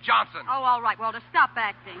Hildy Johnson. Oh, all right, Walter. Stop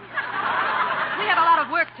acting. We have a lot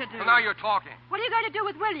of work to do. So now you're talking. What are you going to do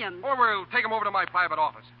with Williams? Or we'll take him over to my private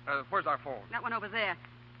office. Where's our phone? That one over there.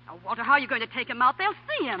 Now, Walter, how are you going to take him out? They'll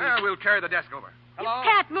see him. We'll carry the desk over. Hello? You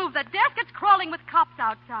can't move the desk. It's crawling with cops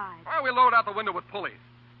outside. Well, we'll lower it out the window with pulleys.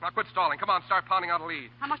 Now, quit stalling. Come on, start pounding out a lead.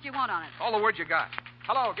 How much do you want on it? All the words you got.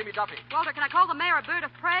 Hello, give me Duffy. Walter, can I call the mayor a bird of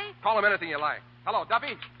prey? Call him anything you like. Hello,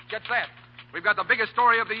 Duffy. Get set. We've got the biggest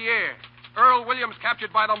story of the year. Earl Williams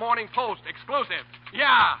captured by the Morning Post. Exclusive.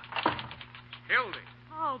 Yeah. Hildy.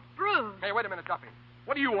 Oh, Bruce. Hey, wait a minute, Duffy.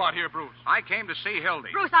 What do you want here, Bruce? I came to see Hildy.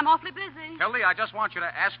 Bruce, I'm awfully busy. Hildy, I just want you to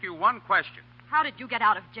ask you one question. How did you get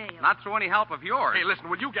out of jail? Not through any help of yours. Hey, listen,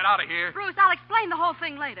 will you get out of here? Bruce, I'll explain the whole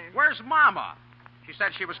thing later. Where's Mama? She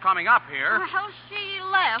said she was coming up here. Well, she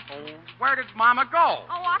left. Oh, where did Mama go?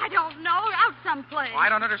 Oh, I don't know. Out someplace. I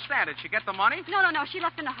don't understand. Did she get the money? No. She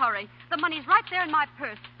left in a hurry. The money's right there in my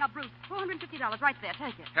purse. Now, Bruce, $450 right there.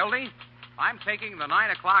 Take it. Hildy, I'm taking the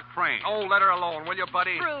 9 o'clock train. Oh, let her alone, will you,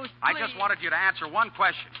 buddy? Bruce, I just wanted you to answer one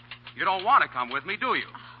question. You don't want to come with me, do you?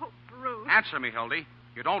 Oh, Bruce. Answer me, Hildy.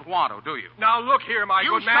 You don't want to, do you? Now, look here, my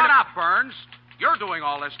you good man. You shut up, Burns. You're doing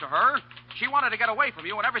all this to her. She wanted to get away from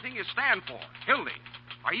you and everything you stand for. Hildy,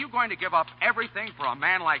 are you going to give up everything for a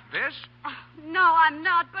man like this? No, I'm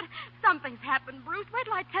not, but something's happened, Bruce. Wait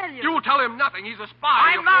till I tell you. You tell him nothing. He's a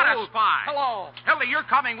spy. I'm not a spy. Hello. Hildy, you're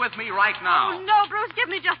coming with me right now. Oh, no, Bruce, give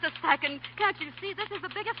me just a second. Can't you see this is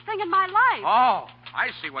the biggest thing in my life? Oh,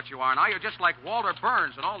 I see what you are now. You're just like Walter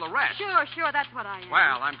Burns and all the rest. Sure, that's what I am.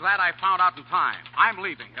 Well, I'm glad I found out in time. I'm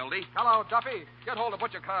leaving, Hildy. Hello, Duffy. Get hold of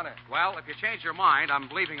Butcher Connor. Well, if you change your mind, I'm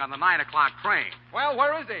leaving on the 9 o'clock train. Well,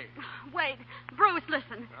 where is he? Wait, Bruce,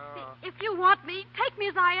 listen. If you want me, take me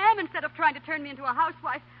as I am instead of trying to turn me into a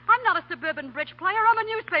housewife. I'm not a suburban bridge player. I'm a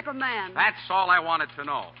newspaper man. That's all I wanted to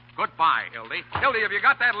know. Goodbye, Hildy. Hildy, have you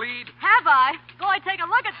got that lead? Have I? Boy, take a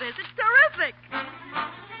look at this. It's terrific.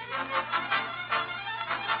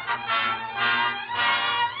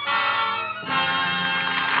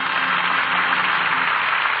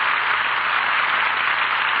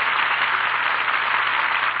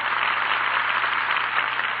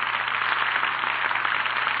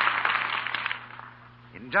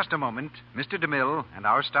 In just a moment, Mr. DeMille and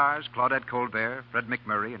our stars, Claudette Colbert, Fred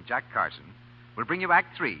McMurray, and Jack Carson, will bring you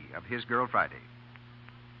Act 3 of His Girl Friday.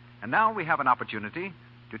 And now we have an opportunity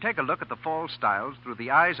to take a look at the fall styles through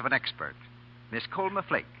the eyes of an expert, Miss Colma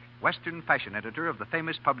Flake, Western fashion editor of the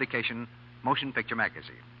famous publication Motion Picture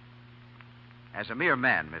Magazine. As a mere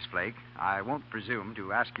man, Miss Flake, I won't presume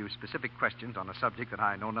to ask you specific questions on a subject that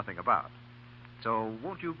I know nothing about. So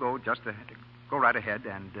won't you go right ahead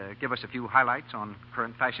and give us a few highlights on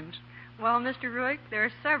current fashions? Well, Mr. Ruick, there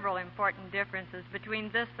are several important differences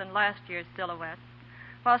between this and last year's silhouettes.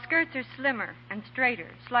 While skirts are slimmer and straighter,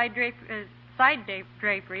 side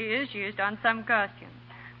drapery is used on some costumes,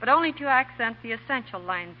 but only to accent the essential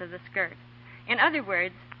lines of the skirt. In other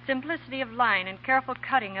words, simplicity of line and careful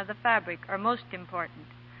cutting of the fabric are most important.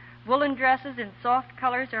 Woolen dresses in soft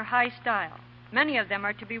colors are high style. Many of them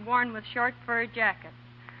are to be worn with short fur jackets.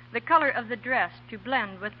 The color of the dress to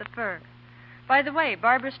blend with the fur. By the way,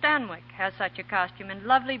 Barbara Stanwyck has such a costume in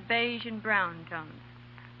lovely beige and brown tones.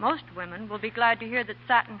 Most women will be glad to hear that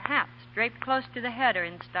satin hats draped close to the head are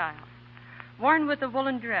in style. Worn with a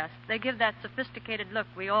woolen dress, they give that sophisticated look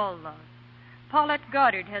we all love. Paulette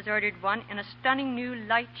Goddard has ordered one in a stunning new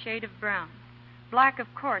light shade of brown. Black, of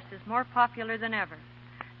course, is more popular than ever.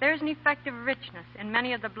 There's an effect of richness in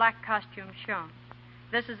many of the black costumes shown.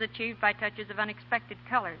 This is achieved by touches of unexpected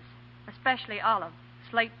colors, especially olive,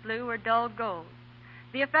 slate blue, or dull gold.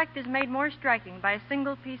 The effect is made more striking by a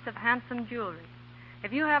single piece of handsome jewelry.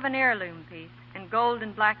 If you have an heirloom piece in gold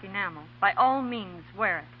and black enamel, by all means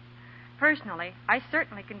wear it. Personally, I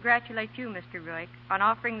certainly congratulate you, Mr. Ruick, on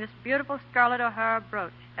offering this beautiful Scarlett O'Hara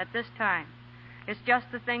brooch at this time. It's just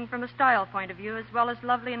the thing from a style point of view as well as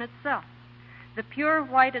lovely in itself. The pure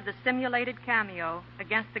white of the simulated cameo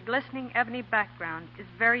against the glistening ebony background is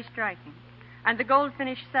very striking, and the gold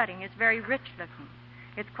finish setting is very rich looking.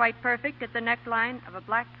 It's quite perfect at the neckline of a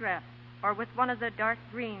black dress, or with one of the dark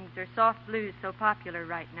greens or soft blues so popular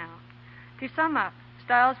right now. To sum up,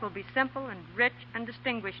 styles will be simple and rich and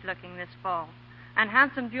distinguished looking this fall, and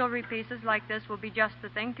handsome jewelry pieces like this will be just the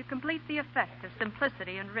thing to complete the effect of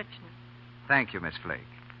simplicity and richness. Thank you, Miss Flake.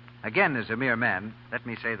 Again, as a mere man, let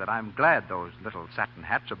me say that I'm glad those little satin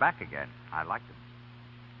hats are back again. I like them.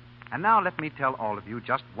 And now let me tell all of you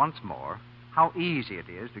just once more how easy it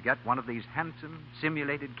is to get one of these handsome,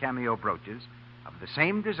 simulated cameo brooches of the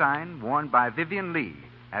same design worn by Vivian Lee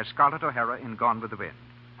as Scarlett O'Hara in Gone with the Wind.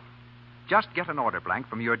 Just get an order blank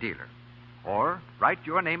from your dealer, or write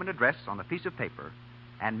your name and address on a piece of paper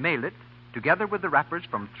and mail it, together with the wrappers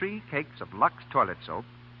from 3 cakes of Lux toilet soap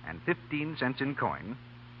and 15 cents in coin,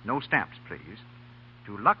 no stamps, please,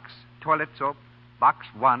 to Lux Toilet Soap, Box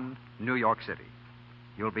 1, New York City.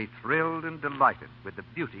 You'll be thrilled and delighted with the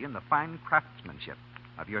beauty and the fine craftsmanship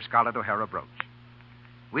of your Scarlett O'Hara brooch.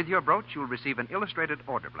 With your brooch, you'll receive an illustrated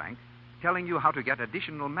order blank telling you how to get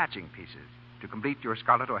additional matching pieces to complete your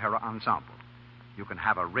Scarlett O'Hara ensemble. You can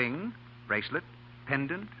have a ring, bracelet,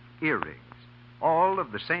 pendant, earrings, all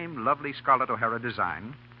of the same lovely Scarlett O'Hara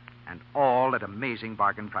design, and all at amazing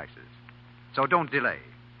bargain prices. So don't delay.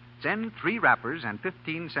 Send 3 wrappers and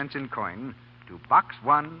 15 cents in coin to Box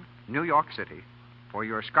 1, New York City, for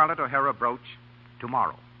your Scarlett O'Hara brooch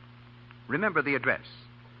tomorrow. Remember the address: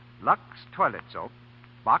 Lux Toilet Soap,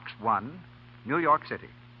 Box 1, New York City.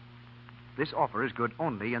 This offer is good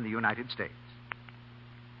only in the United States.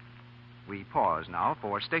 We pause now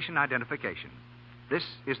for station identification. This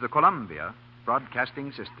is the Columbia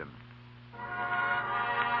Broadcasting System.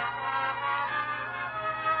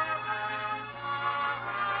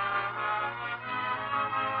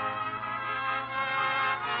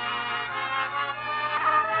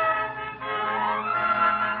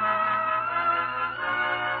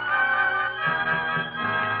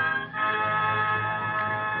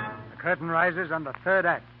 The curtain rises on the 3rd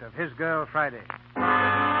act of His Girl Friday.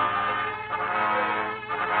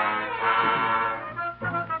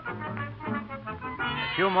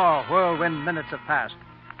 A few more whirlwind minutes have passed,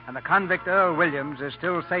 and the convict Earl Williams is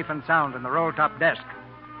still safe and sound in the roll-top desk.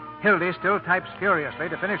 Hildy still types furiously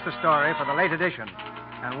to finish the story for the late edition,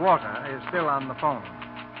 and Walter is still on the phone.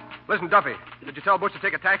 Listen, Duffy, did you tell Bush to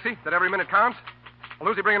take a taxi, that every minute counts? Well,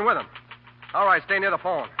 who's he bringing with him? All right, stay near the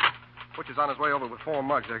phone. Butch is on his way over with 4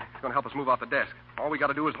 mugs. They're going to help us move off the desk. All we got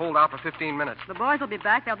to do is hold out for 15 minutes. The boys will be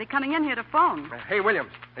back. They'll be coming in here to phone. Hey,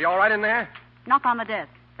 Williams, are you all right in there? Knock on the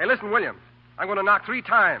desk. Hey, listen, Williams. I'm going to knock 3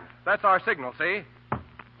 times. That's our signal, see?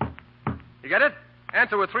 You get it?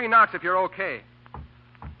 Answer with 3 knocks if you're okay.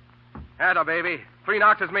 Atta, baby. 3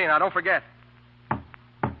 knocks is me, now don't forget.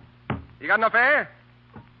 You got enough air?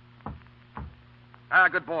 Ah,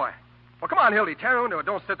 good boy. Well, come on, Hildy. Tear into it.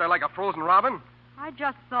 Don't sit there like a frozen robin. I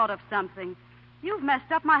just thought of something. You've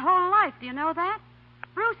messed up my whole life. Do you know that?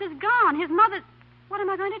 Bruce is gone. His mother... What am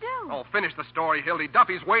I going to do? Oh, finish the story, Hildy.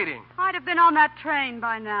 Duffy's waiting. I'd have been on that train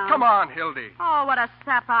by now. Come on, Hildy. Oh, what a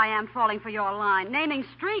sap I am falling for your line. Naming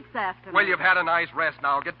streets after me. Well, you've had a nice rest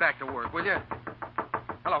now. Get back to work, will you?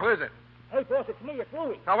 Hello, who is it? Hey, boss, it's me. It's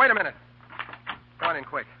Louie. Now, wait a minute. Go on in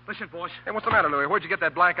quick. Listen, boss. Hey, what's the matter, Louis? Where'd you get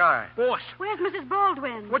that black eye? Boss. Where's Mrs.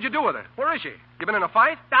 Baldwin? What'd you do with her? Where is she? You been in a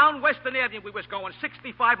fight? Down Western Avenue we was going,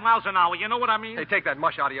 65 miles an hour. You know what I mean? Hey, take that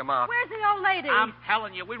mush out of your mouth. Where's the old lady? I'm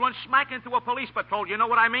telling you, we run smack into a police patrol. You know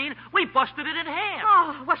what I mean? We busted it in half.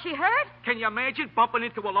 Oh, was she hurt? Can you imagine bumping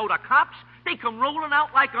into a load of cops? They come rolling out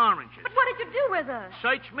like oranges. But what did you do with her?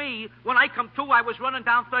 Search me. When I come to, I was running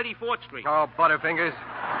down 34th Street. Oh, Butterfingers.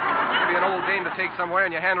 It'd be an old dame to take somewhere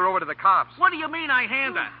and you hand her over to the cops. What do you mean I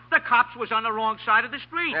hand her? The cops was on the wrong side of the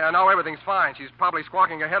street. Yeah, now everything's fine. She's probably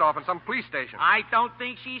squawking her head off in some police station. I don't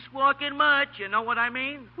think she's squawking much. You know what I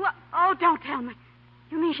mean? What? Oh, don't tell me.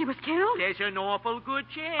 You mean she was killed? There's an awful good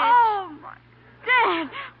chance. Oh, my Dad.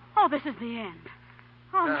 Oh, this is the end.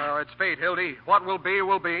 Oh, no, it's fate, Hildy. What will be,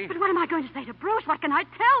 will be. But what am I going to say to Bruce? What can I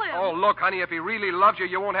tell him? Oh, look, honey, if he really loves you,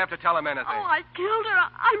 you won't have to tell him anything. Oh, I killed her.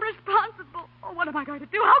 I'm responsible. Oh, what am I going to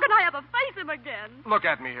do? How can I ever face him again? Look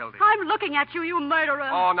at me, Hildy. I'm looking at you, you murderer.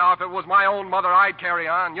 Oh, now, if it was my own mother, I'd carry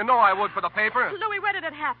on. You know I would for the paper. Louis, where did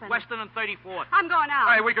it happen? Western and 34th. I'm going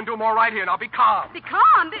out. Hey, we can do more right here. Now, be calm. Be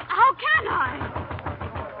calm? How can I?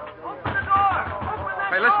 Open the door.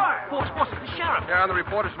 Hey, listen. Boss, it's the sheriff. Yeah, and the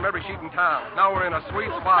reporters from every sheet in town. Now we're in a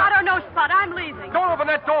sweet Spot spot. or no spot, I'm leaving. Don't open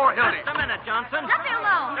that door, Hildy. Just a minute, Johnson. Let me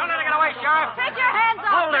alone. Don't let her get away, Sheriff. Take your hands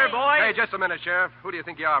off Hold her, me. boy. Hey, just a minute, Sheriff. Who do you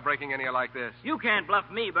think you are breaking in here like this? You can't bluff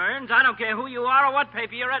me, Burns. I don't care who you are or what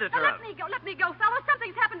paper you're editor Now, of. let me go, fellas.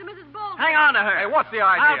 Something's happened to Mrs. Baldwin. Hang on to her. Hey, what's the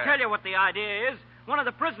idea? I'll tell you what the idea is. One of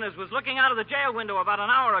the prisoners was looking out of the jail window about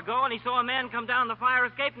an hour ago, and he saw a man come down the fire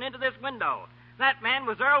escape and into this window. That man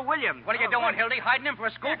was Earl Williams. What are you doing, Hildy? Hiding him for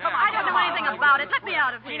a scoop? I don't know anything about it. Let me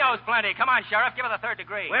out of She here. knows plenty. Come on, Sheriff. Give her the third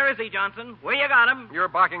degree. Where is he, Johnson? Where you got him? You're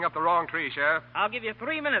barking up the wrong tree, Sheriff. I'll give you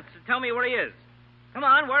 3 minutes to tell me where he is. Come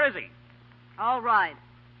on, where is he? All right.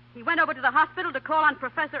 He went over to the hospital to call on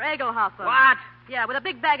Professor Egelhofer. What? Yeah, with a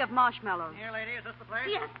big bag of marshmallows. Here, lady, is this the place?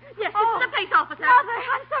 Yes, it's Oh, the police officer. Mother,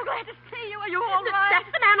 I'm so glad to see you. Are you all right?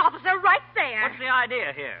 That's the man officer right there. What's the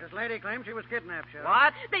idea here? This lady claims she was kidnapped, Sheriff.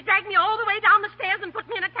 What? They dragged me all the way down the stairs and put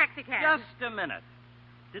me in a taxi cab. Just a minute.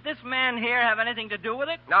 Did this man here have anything to do with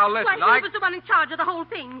it? Now, listen, Why, he was the one in charge of the whole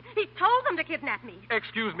thing. He told them to kidnap me.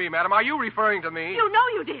 Excuse me, madam. Are you referring to me? You know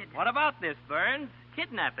you did. What about this, Burns?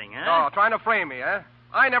 Kidnapping, huh? Oh, trying to frame me, eh?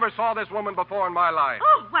 I never saw this woman before in my life.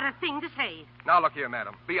 Oh, what a thing to say. Now, look here,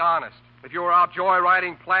 madam. Be honest. If you were out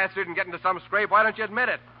joyriding, plastered, and getting into some scrape, why don't you admit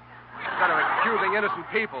it? Instead of accusing innocent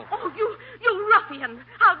people. Oh, you ruffian.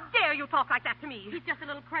 How dare you talk like that to me? He's just a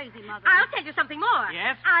little crazy, Mother. I'll tell you something more.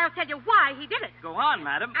 Yes? I'll tell you why he did it. Go on,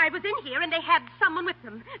 madam. I was in here, and they had someone with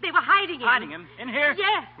them. They were hiding him. Hiding him? In here?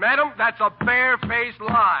 Yes. Madam, that's a bare-faced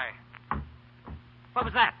lie. What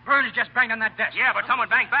was that? Burns just banged on that desk. Yeah, but someone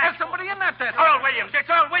banged back. There's somebody in that desk. Earl Williams. It's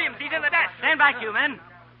Earl Williams. He's in the desk. Stand back, you men.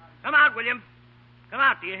 Come out, Williams. Come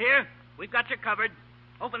out, do you hear? We've got you covered.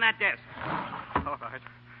 Open that desk. All right.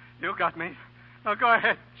 You got me. Now go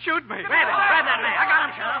ahead. Shoot me. Grab him. Grab that man. I got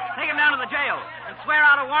him, Sheriff. Take him down to the jail and swear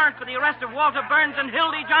out a warrant for the arrest of Walter Burns and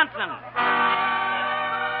Hildy Johnson.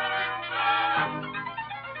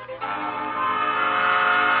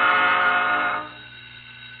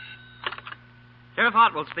 Sheriff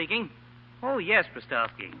Hartwell speaking. Oh, yes,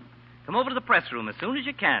 Prostowski. Come over to the press room as soon as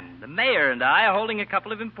you can. The mayor and I are holding a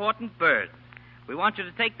couple of important birds. We want you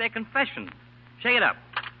to take their confessions. Shake it up.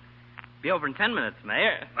 Be over in 10 minutes,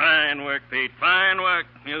 Mayor. Fine work, Pete. Fine work.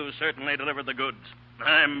 You certainly delivered the goods.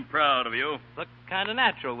 I'm proud of you. Look kind of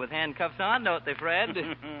natural with handcuffs on, don't they, Fred?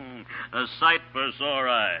 A sight for sore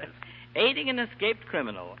eyes. Aiding an escaped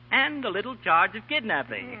criminal and a little charge of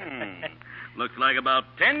kidnapping. Looks like about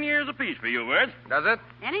 10 years apiece for you, Worth. Does it?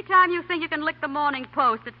 Anytime you think you can lick the Morning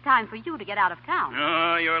Post, it's time for you to get out of town.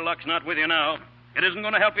 Oh, your luck's not with you now. It isn't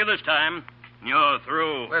going to help you this time. You're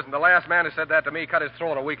through. Listen, the last man who said that to me cut his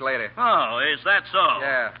throat a week later. Oh, is that so?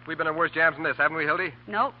 Yeah. We've been in worse jams than this, haven't we, Hildy?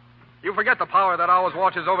 Nope. You forget the power that always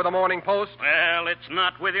watches over the Morning Post? Well, it's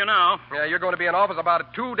not with you now. Yeah, you're going to be in office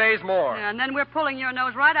about 2 days more. Yeah, and then we're pulling your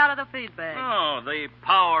nose right out of the feed bag. Oh, the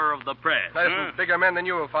power of the press. Listen, bigger men than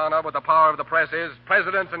you have found out what the power of the press is.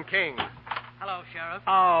 Presidents and kings. Hello, Sheriff.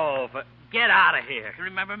 Oh, get out of here. You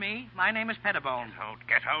remember me? My name is Pettibone.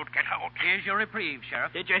 Get out. Here's your reprieve,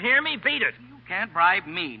 Sheriff. Did you hear me? Beat it. You can't bribe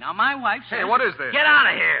me. Now, my wife says... Hey, what is this? Get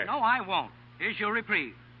out of here. No, I won't. Here's your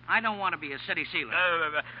reprieve. I don't want to be a city sealer.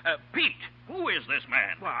 Pete, who is this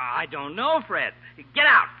man? Well, I don't know, Fred. Get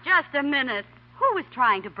out. Just a minute. Who was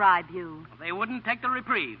trying to bribe you? They wouldn't take the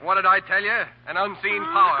reprieve. What did I tell you? An unseen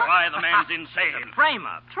power. Why, the man's insane. Frame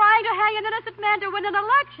up. Trying to hang an innocent man to win an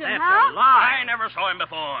election, That's huh? a lie. I never saw him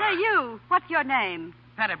before. Say, you, what's your name?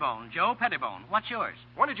 Pettibone, Joe Pettibone. What's yours?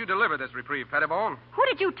 When did you deliver this reprieve, Pettibone? Who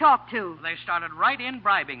did you talk to? They started right in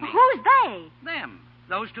bribing me. Who's they? Them.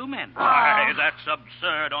 Those two men. Why, that's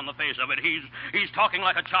absurd on the face of it. He's talking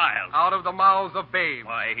like a child. Out of the mouths of babes.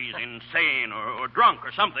 Why, he's insane or drunk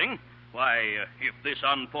or something. Why, if this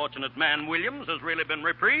unfortunate man, Williams, has really been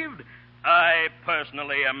reprieved, I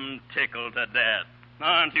personally am tickled to death.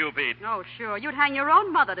 Aren't you, Pete? Oh, sure. You'd hang your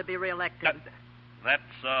own mother to be reelected.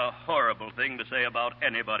 That's a horrible thing to say about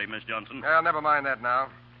anybody, Miss Johnson. Never mind that now.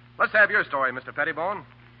 Let's have your story, Mr. Pettibone.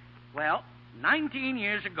 Well, 19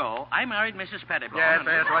 years ago, I married Mrs. Pettibone. Yes,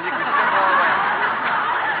 well, you can skip all that.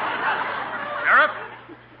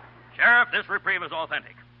 Sheriff, this reprieve is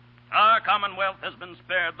authentic. Our Commonwealth has been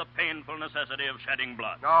spared the painful necessity of shedding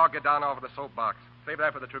blood. Oh, get down off of the soapbox. Save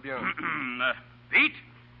that for the Tribune. Pete,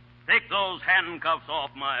 take those handcuffs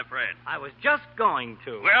off my friend. I was just going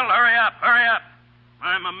to. Well, hurry up.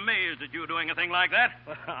 I'm amazed at you doing a thing like that.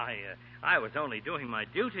 Well, I was only doing my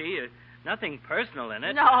duty. Nothing personal in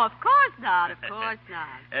it. No, of course not. Of course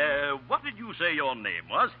not. What did you say your name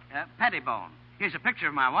was? Pettibone. Here's a picture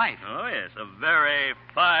of my wife. Oh, yes, a very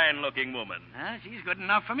fine-looking woman. She's good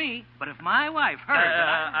enough for me. But if my wife heard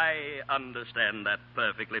I understand that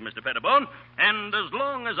perfectly, Mr. Pettibone. And as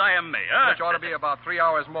long as I am mayor... Which ought to be about 3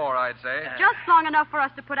 hours more, I'd say. Just long enough for us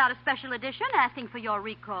to put out a special edition asking for your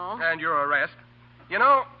recall. And your arrest. You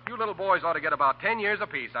know, you little boys ought to get about 10 years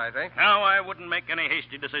apiece, I think. Now, I wouldn't make any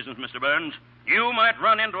hasty decisions, Mr. Burns. You might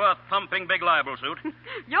run into a thumping big libel suit.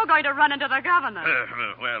 You're going to run into the governor.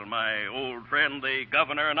 Well, my old friend, the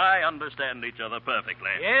governor, and I understand each other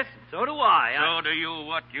perfectly. Yes, so do I. So do you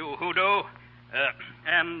what you who do.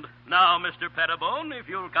 And now, Mr. Pettibone, if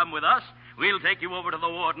you'll come with us, we'll take you over to the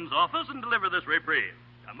warden's office and deliver this reprieve.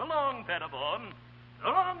 Come along, Pettibone. So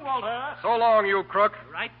long, Walter. So long, you crook.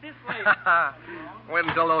 Right this way. Wait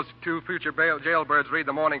until those two future jailbirds read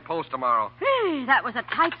the Morning Post tomorrow. Hey, that was a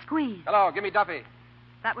tight squeeze. Hello, give me Duffy.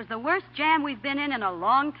 That was the worst jam we've been in a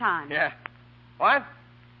long time. Yeah. What?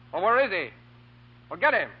 Well, where is he? Well,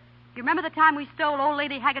 get him. Do you remember the time we stole old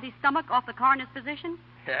Lady Haggerty's stomach off the coroner's physician?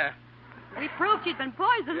 Yeah. We proved she'd been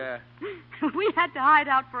poisoned. Yeah. We had to hide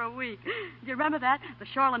out for a week. Do you remember that? The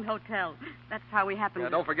Shoreland Hotel. That's how we happened Yeah,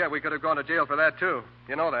 to... don't forget, we could have gone to jail for that, too.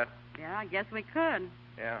 You know that. Yeah, I guess we could.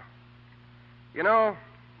 Yeah. You know,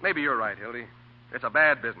 maybe you're right, Hildy. It's a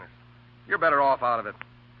bad business. You're better off out of it.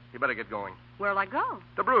 You better get going. Where'll I go?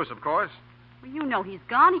 To Bruce, of course. Well, you know he's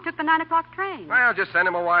gone. He took the 9 o'clock train. Well, just send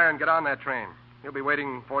him a wire and get on that train. He'll be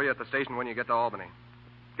waiting for you at the station when you get to Albany.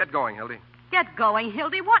 Get going, Hildy. Get going,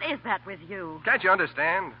 Hildy. What is that with you? Can't you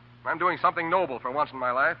understand? I'm doing something noble for once in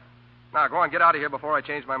my life. Now, go on, get out of here before I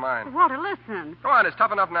change my mind. Walter, listen. Go on, it's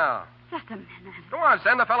tough enough now. Just a minute. Go on,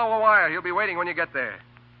 send the fellow a wire. He'll be waiting when you get there.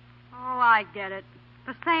 Oh, I get it.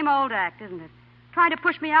 The same old act, isn't it? Trying to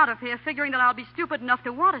push me out of here, figuring that I'll be stupid enough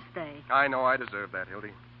to want to stay. I know I deserve that,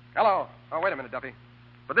 Hildy. Hello. Oh, wait a minute, Duffy.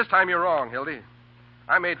 But this time you're wrong, Hildy.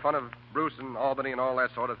 I made fun of Bruce and Albany and all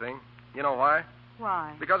that sort of thing. You know why?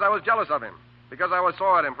 Why? Because I was jealous of him. Because I was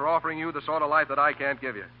sore at him for offering you the sort of life that I can't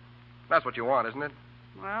give you. That's what you want, isn't it?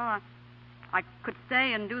 Well, I could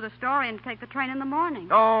stay and do the story and take the train in the morning.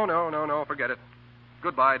 No. Forget it.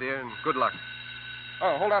 Goodbye, dear, and good luck.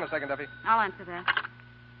 Oh, hold on a second, Duffy. I'll answer that.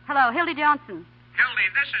 Hello, Hildy Johnson. Hildy,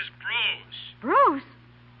 this is Bruce. Bruce?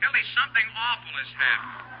 Hildy, something awful has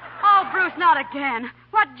happened. Oh, Bruce, not again.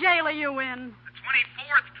 What jail are you in? The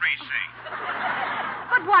 24th precinct.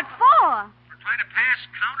 But what for? We're trying to pass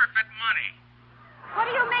counterfeit money. What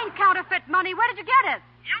do you mean, counterfeit money? Where did you get it?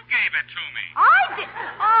 You gave it to me. I did?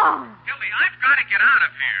 Oh. Hildy, I've got to get out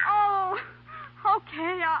of here. Oh,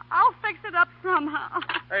 okay. I'll fix it up somehow.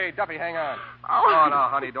 Hey, Duffy, hang on. Oh. No,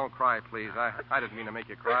 honey, don't cry, please. I didn't mean to make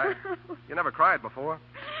you cry. You never cried before.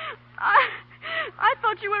 I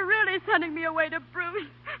thought you were really sending me away to Bruce.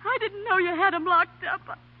 I didn't know you had him locked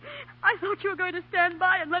up. I thought you were going to stand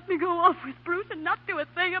by and let me go off with Bruce and not do a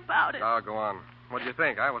thing about it. Oh, go on. What do you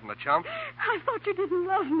think? I wasn't a chump. I thought you didn't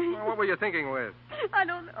love me. Well, what were you thinking with? I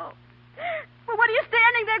don't know. Well, what are you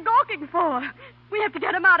standing there gawking for? We have to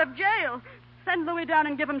get him out of jail. Send Louis down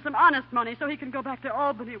and give him some honest money so he can go back to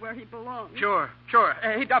Albany where he belongs. Sure.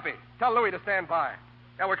 Hey, Duffy, tell Louis to stand by.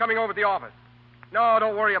 Yeah, we're coming over to the office. No,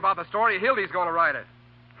 don't worry about the story. Hildy's going to write it.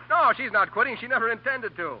 No, she's not quitting. She never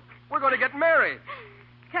intended to. We're going to get married.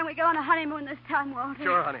 Can we go on a honeymoon this time, Walter?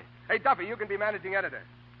 Sure, honey. Hey, Duffy, you can be managing editor.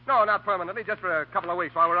 No, not permanently, just for a couple of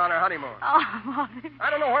weeks while we're on our honeymoon. Oh, Walter. I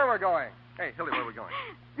don't know where we're going. Hey, Hildy, where are we going?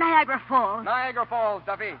 Niagara Falls. Niagara Falls,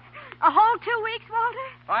 Duffy. A whole 2 weeks, Walter?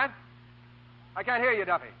 What? I can't hear you,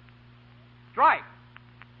 Duffy. Strike?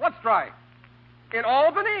 What strike? In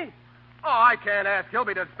Albany? Oh, I can't ask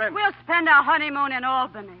Hildy to spend... We'll spend our honeymoon in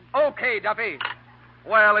Albany. Okay, Duffy.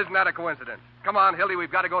 Well, isn't that a coincidence? Come on, Hildy,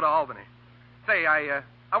 we've got to go to Albany. Say, I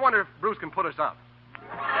wonder if Bruce can put us up.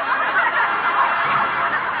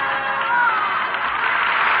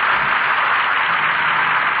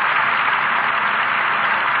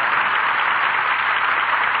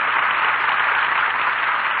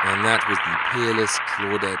 And that was the peerless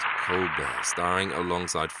Claudette Colbert, starring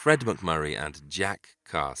alongside Fred McMurray and Jack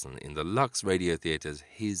Carson in the Lux Radio Theatre's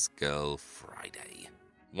His Girl Friday.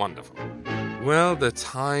 Wonderful. Well, the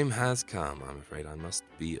time has come. I'm afraid I must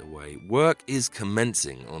be away. Work is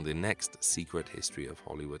commencing on the next Secret History of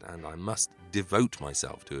Hollywood, and I must devote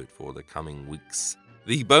myself to it for the coming weeks.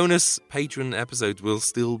 The bonus patron episodes will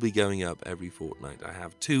still be going up every fortnight. I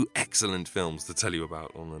have 2 excellent films to tell you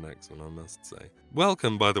about on the next one, I must say.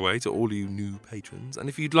 Welcome, by the way, to all you new patrons. And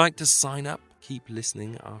if you'd like to sign up, keep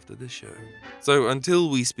listening after the show. So until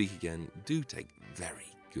we speak again, do take very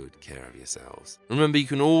good care of yourselves. Remember, you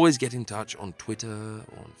can always get in touch on Twitter,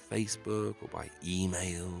 or on Facebook, or by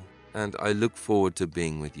email. And I look forward to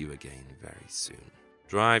being with you again very soon.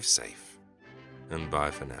 Drive safe. And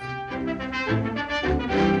bye for now.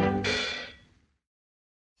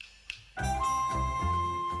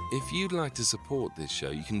 If you'd like to support this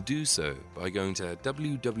show, you can do so by going to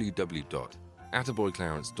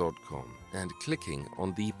www.attaboyclarence.com and clicking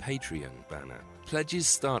on the Patreon banner. Pledges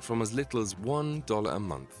start from as little as $1 a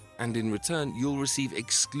month, and in return you'll receive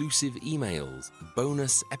exclusive emails,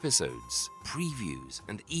 bonus episodes, previews,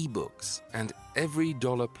 and ebooks. And every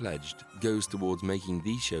dollar pledged goes towards making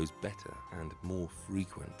these shows better and more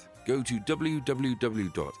frequent. Go to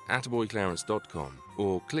www.attaboyclarence.com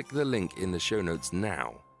or click the link in the show notes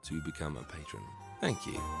now to become a patron. Thank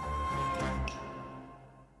you.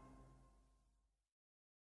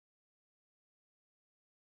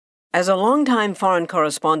 As a longtime foreign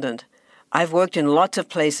correspondent, I've worked in lots of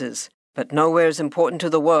places, but nowhere as important to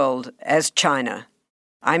the world as China.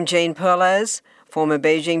 I'm Jane Perlez, former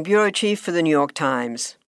Beijing bureau chief for the New York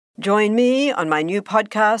Times. Join me on my new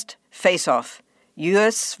podcast, Face Off,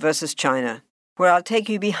 U.S. versus China, where I'll take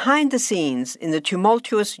you behind the scenes in the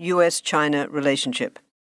tumultuous U.S.-China relationship.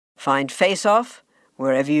 Find Face Off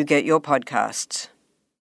wherever you get your podcasts.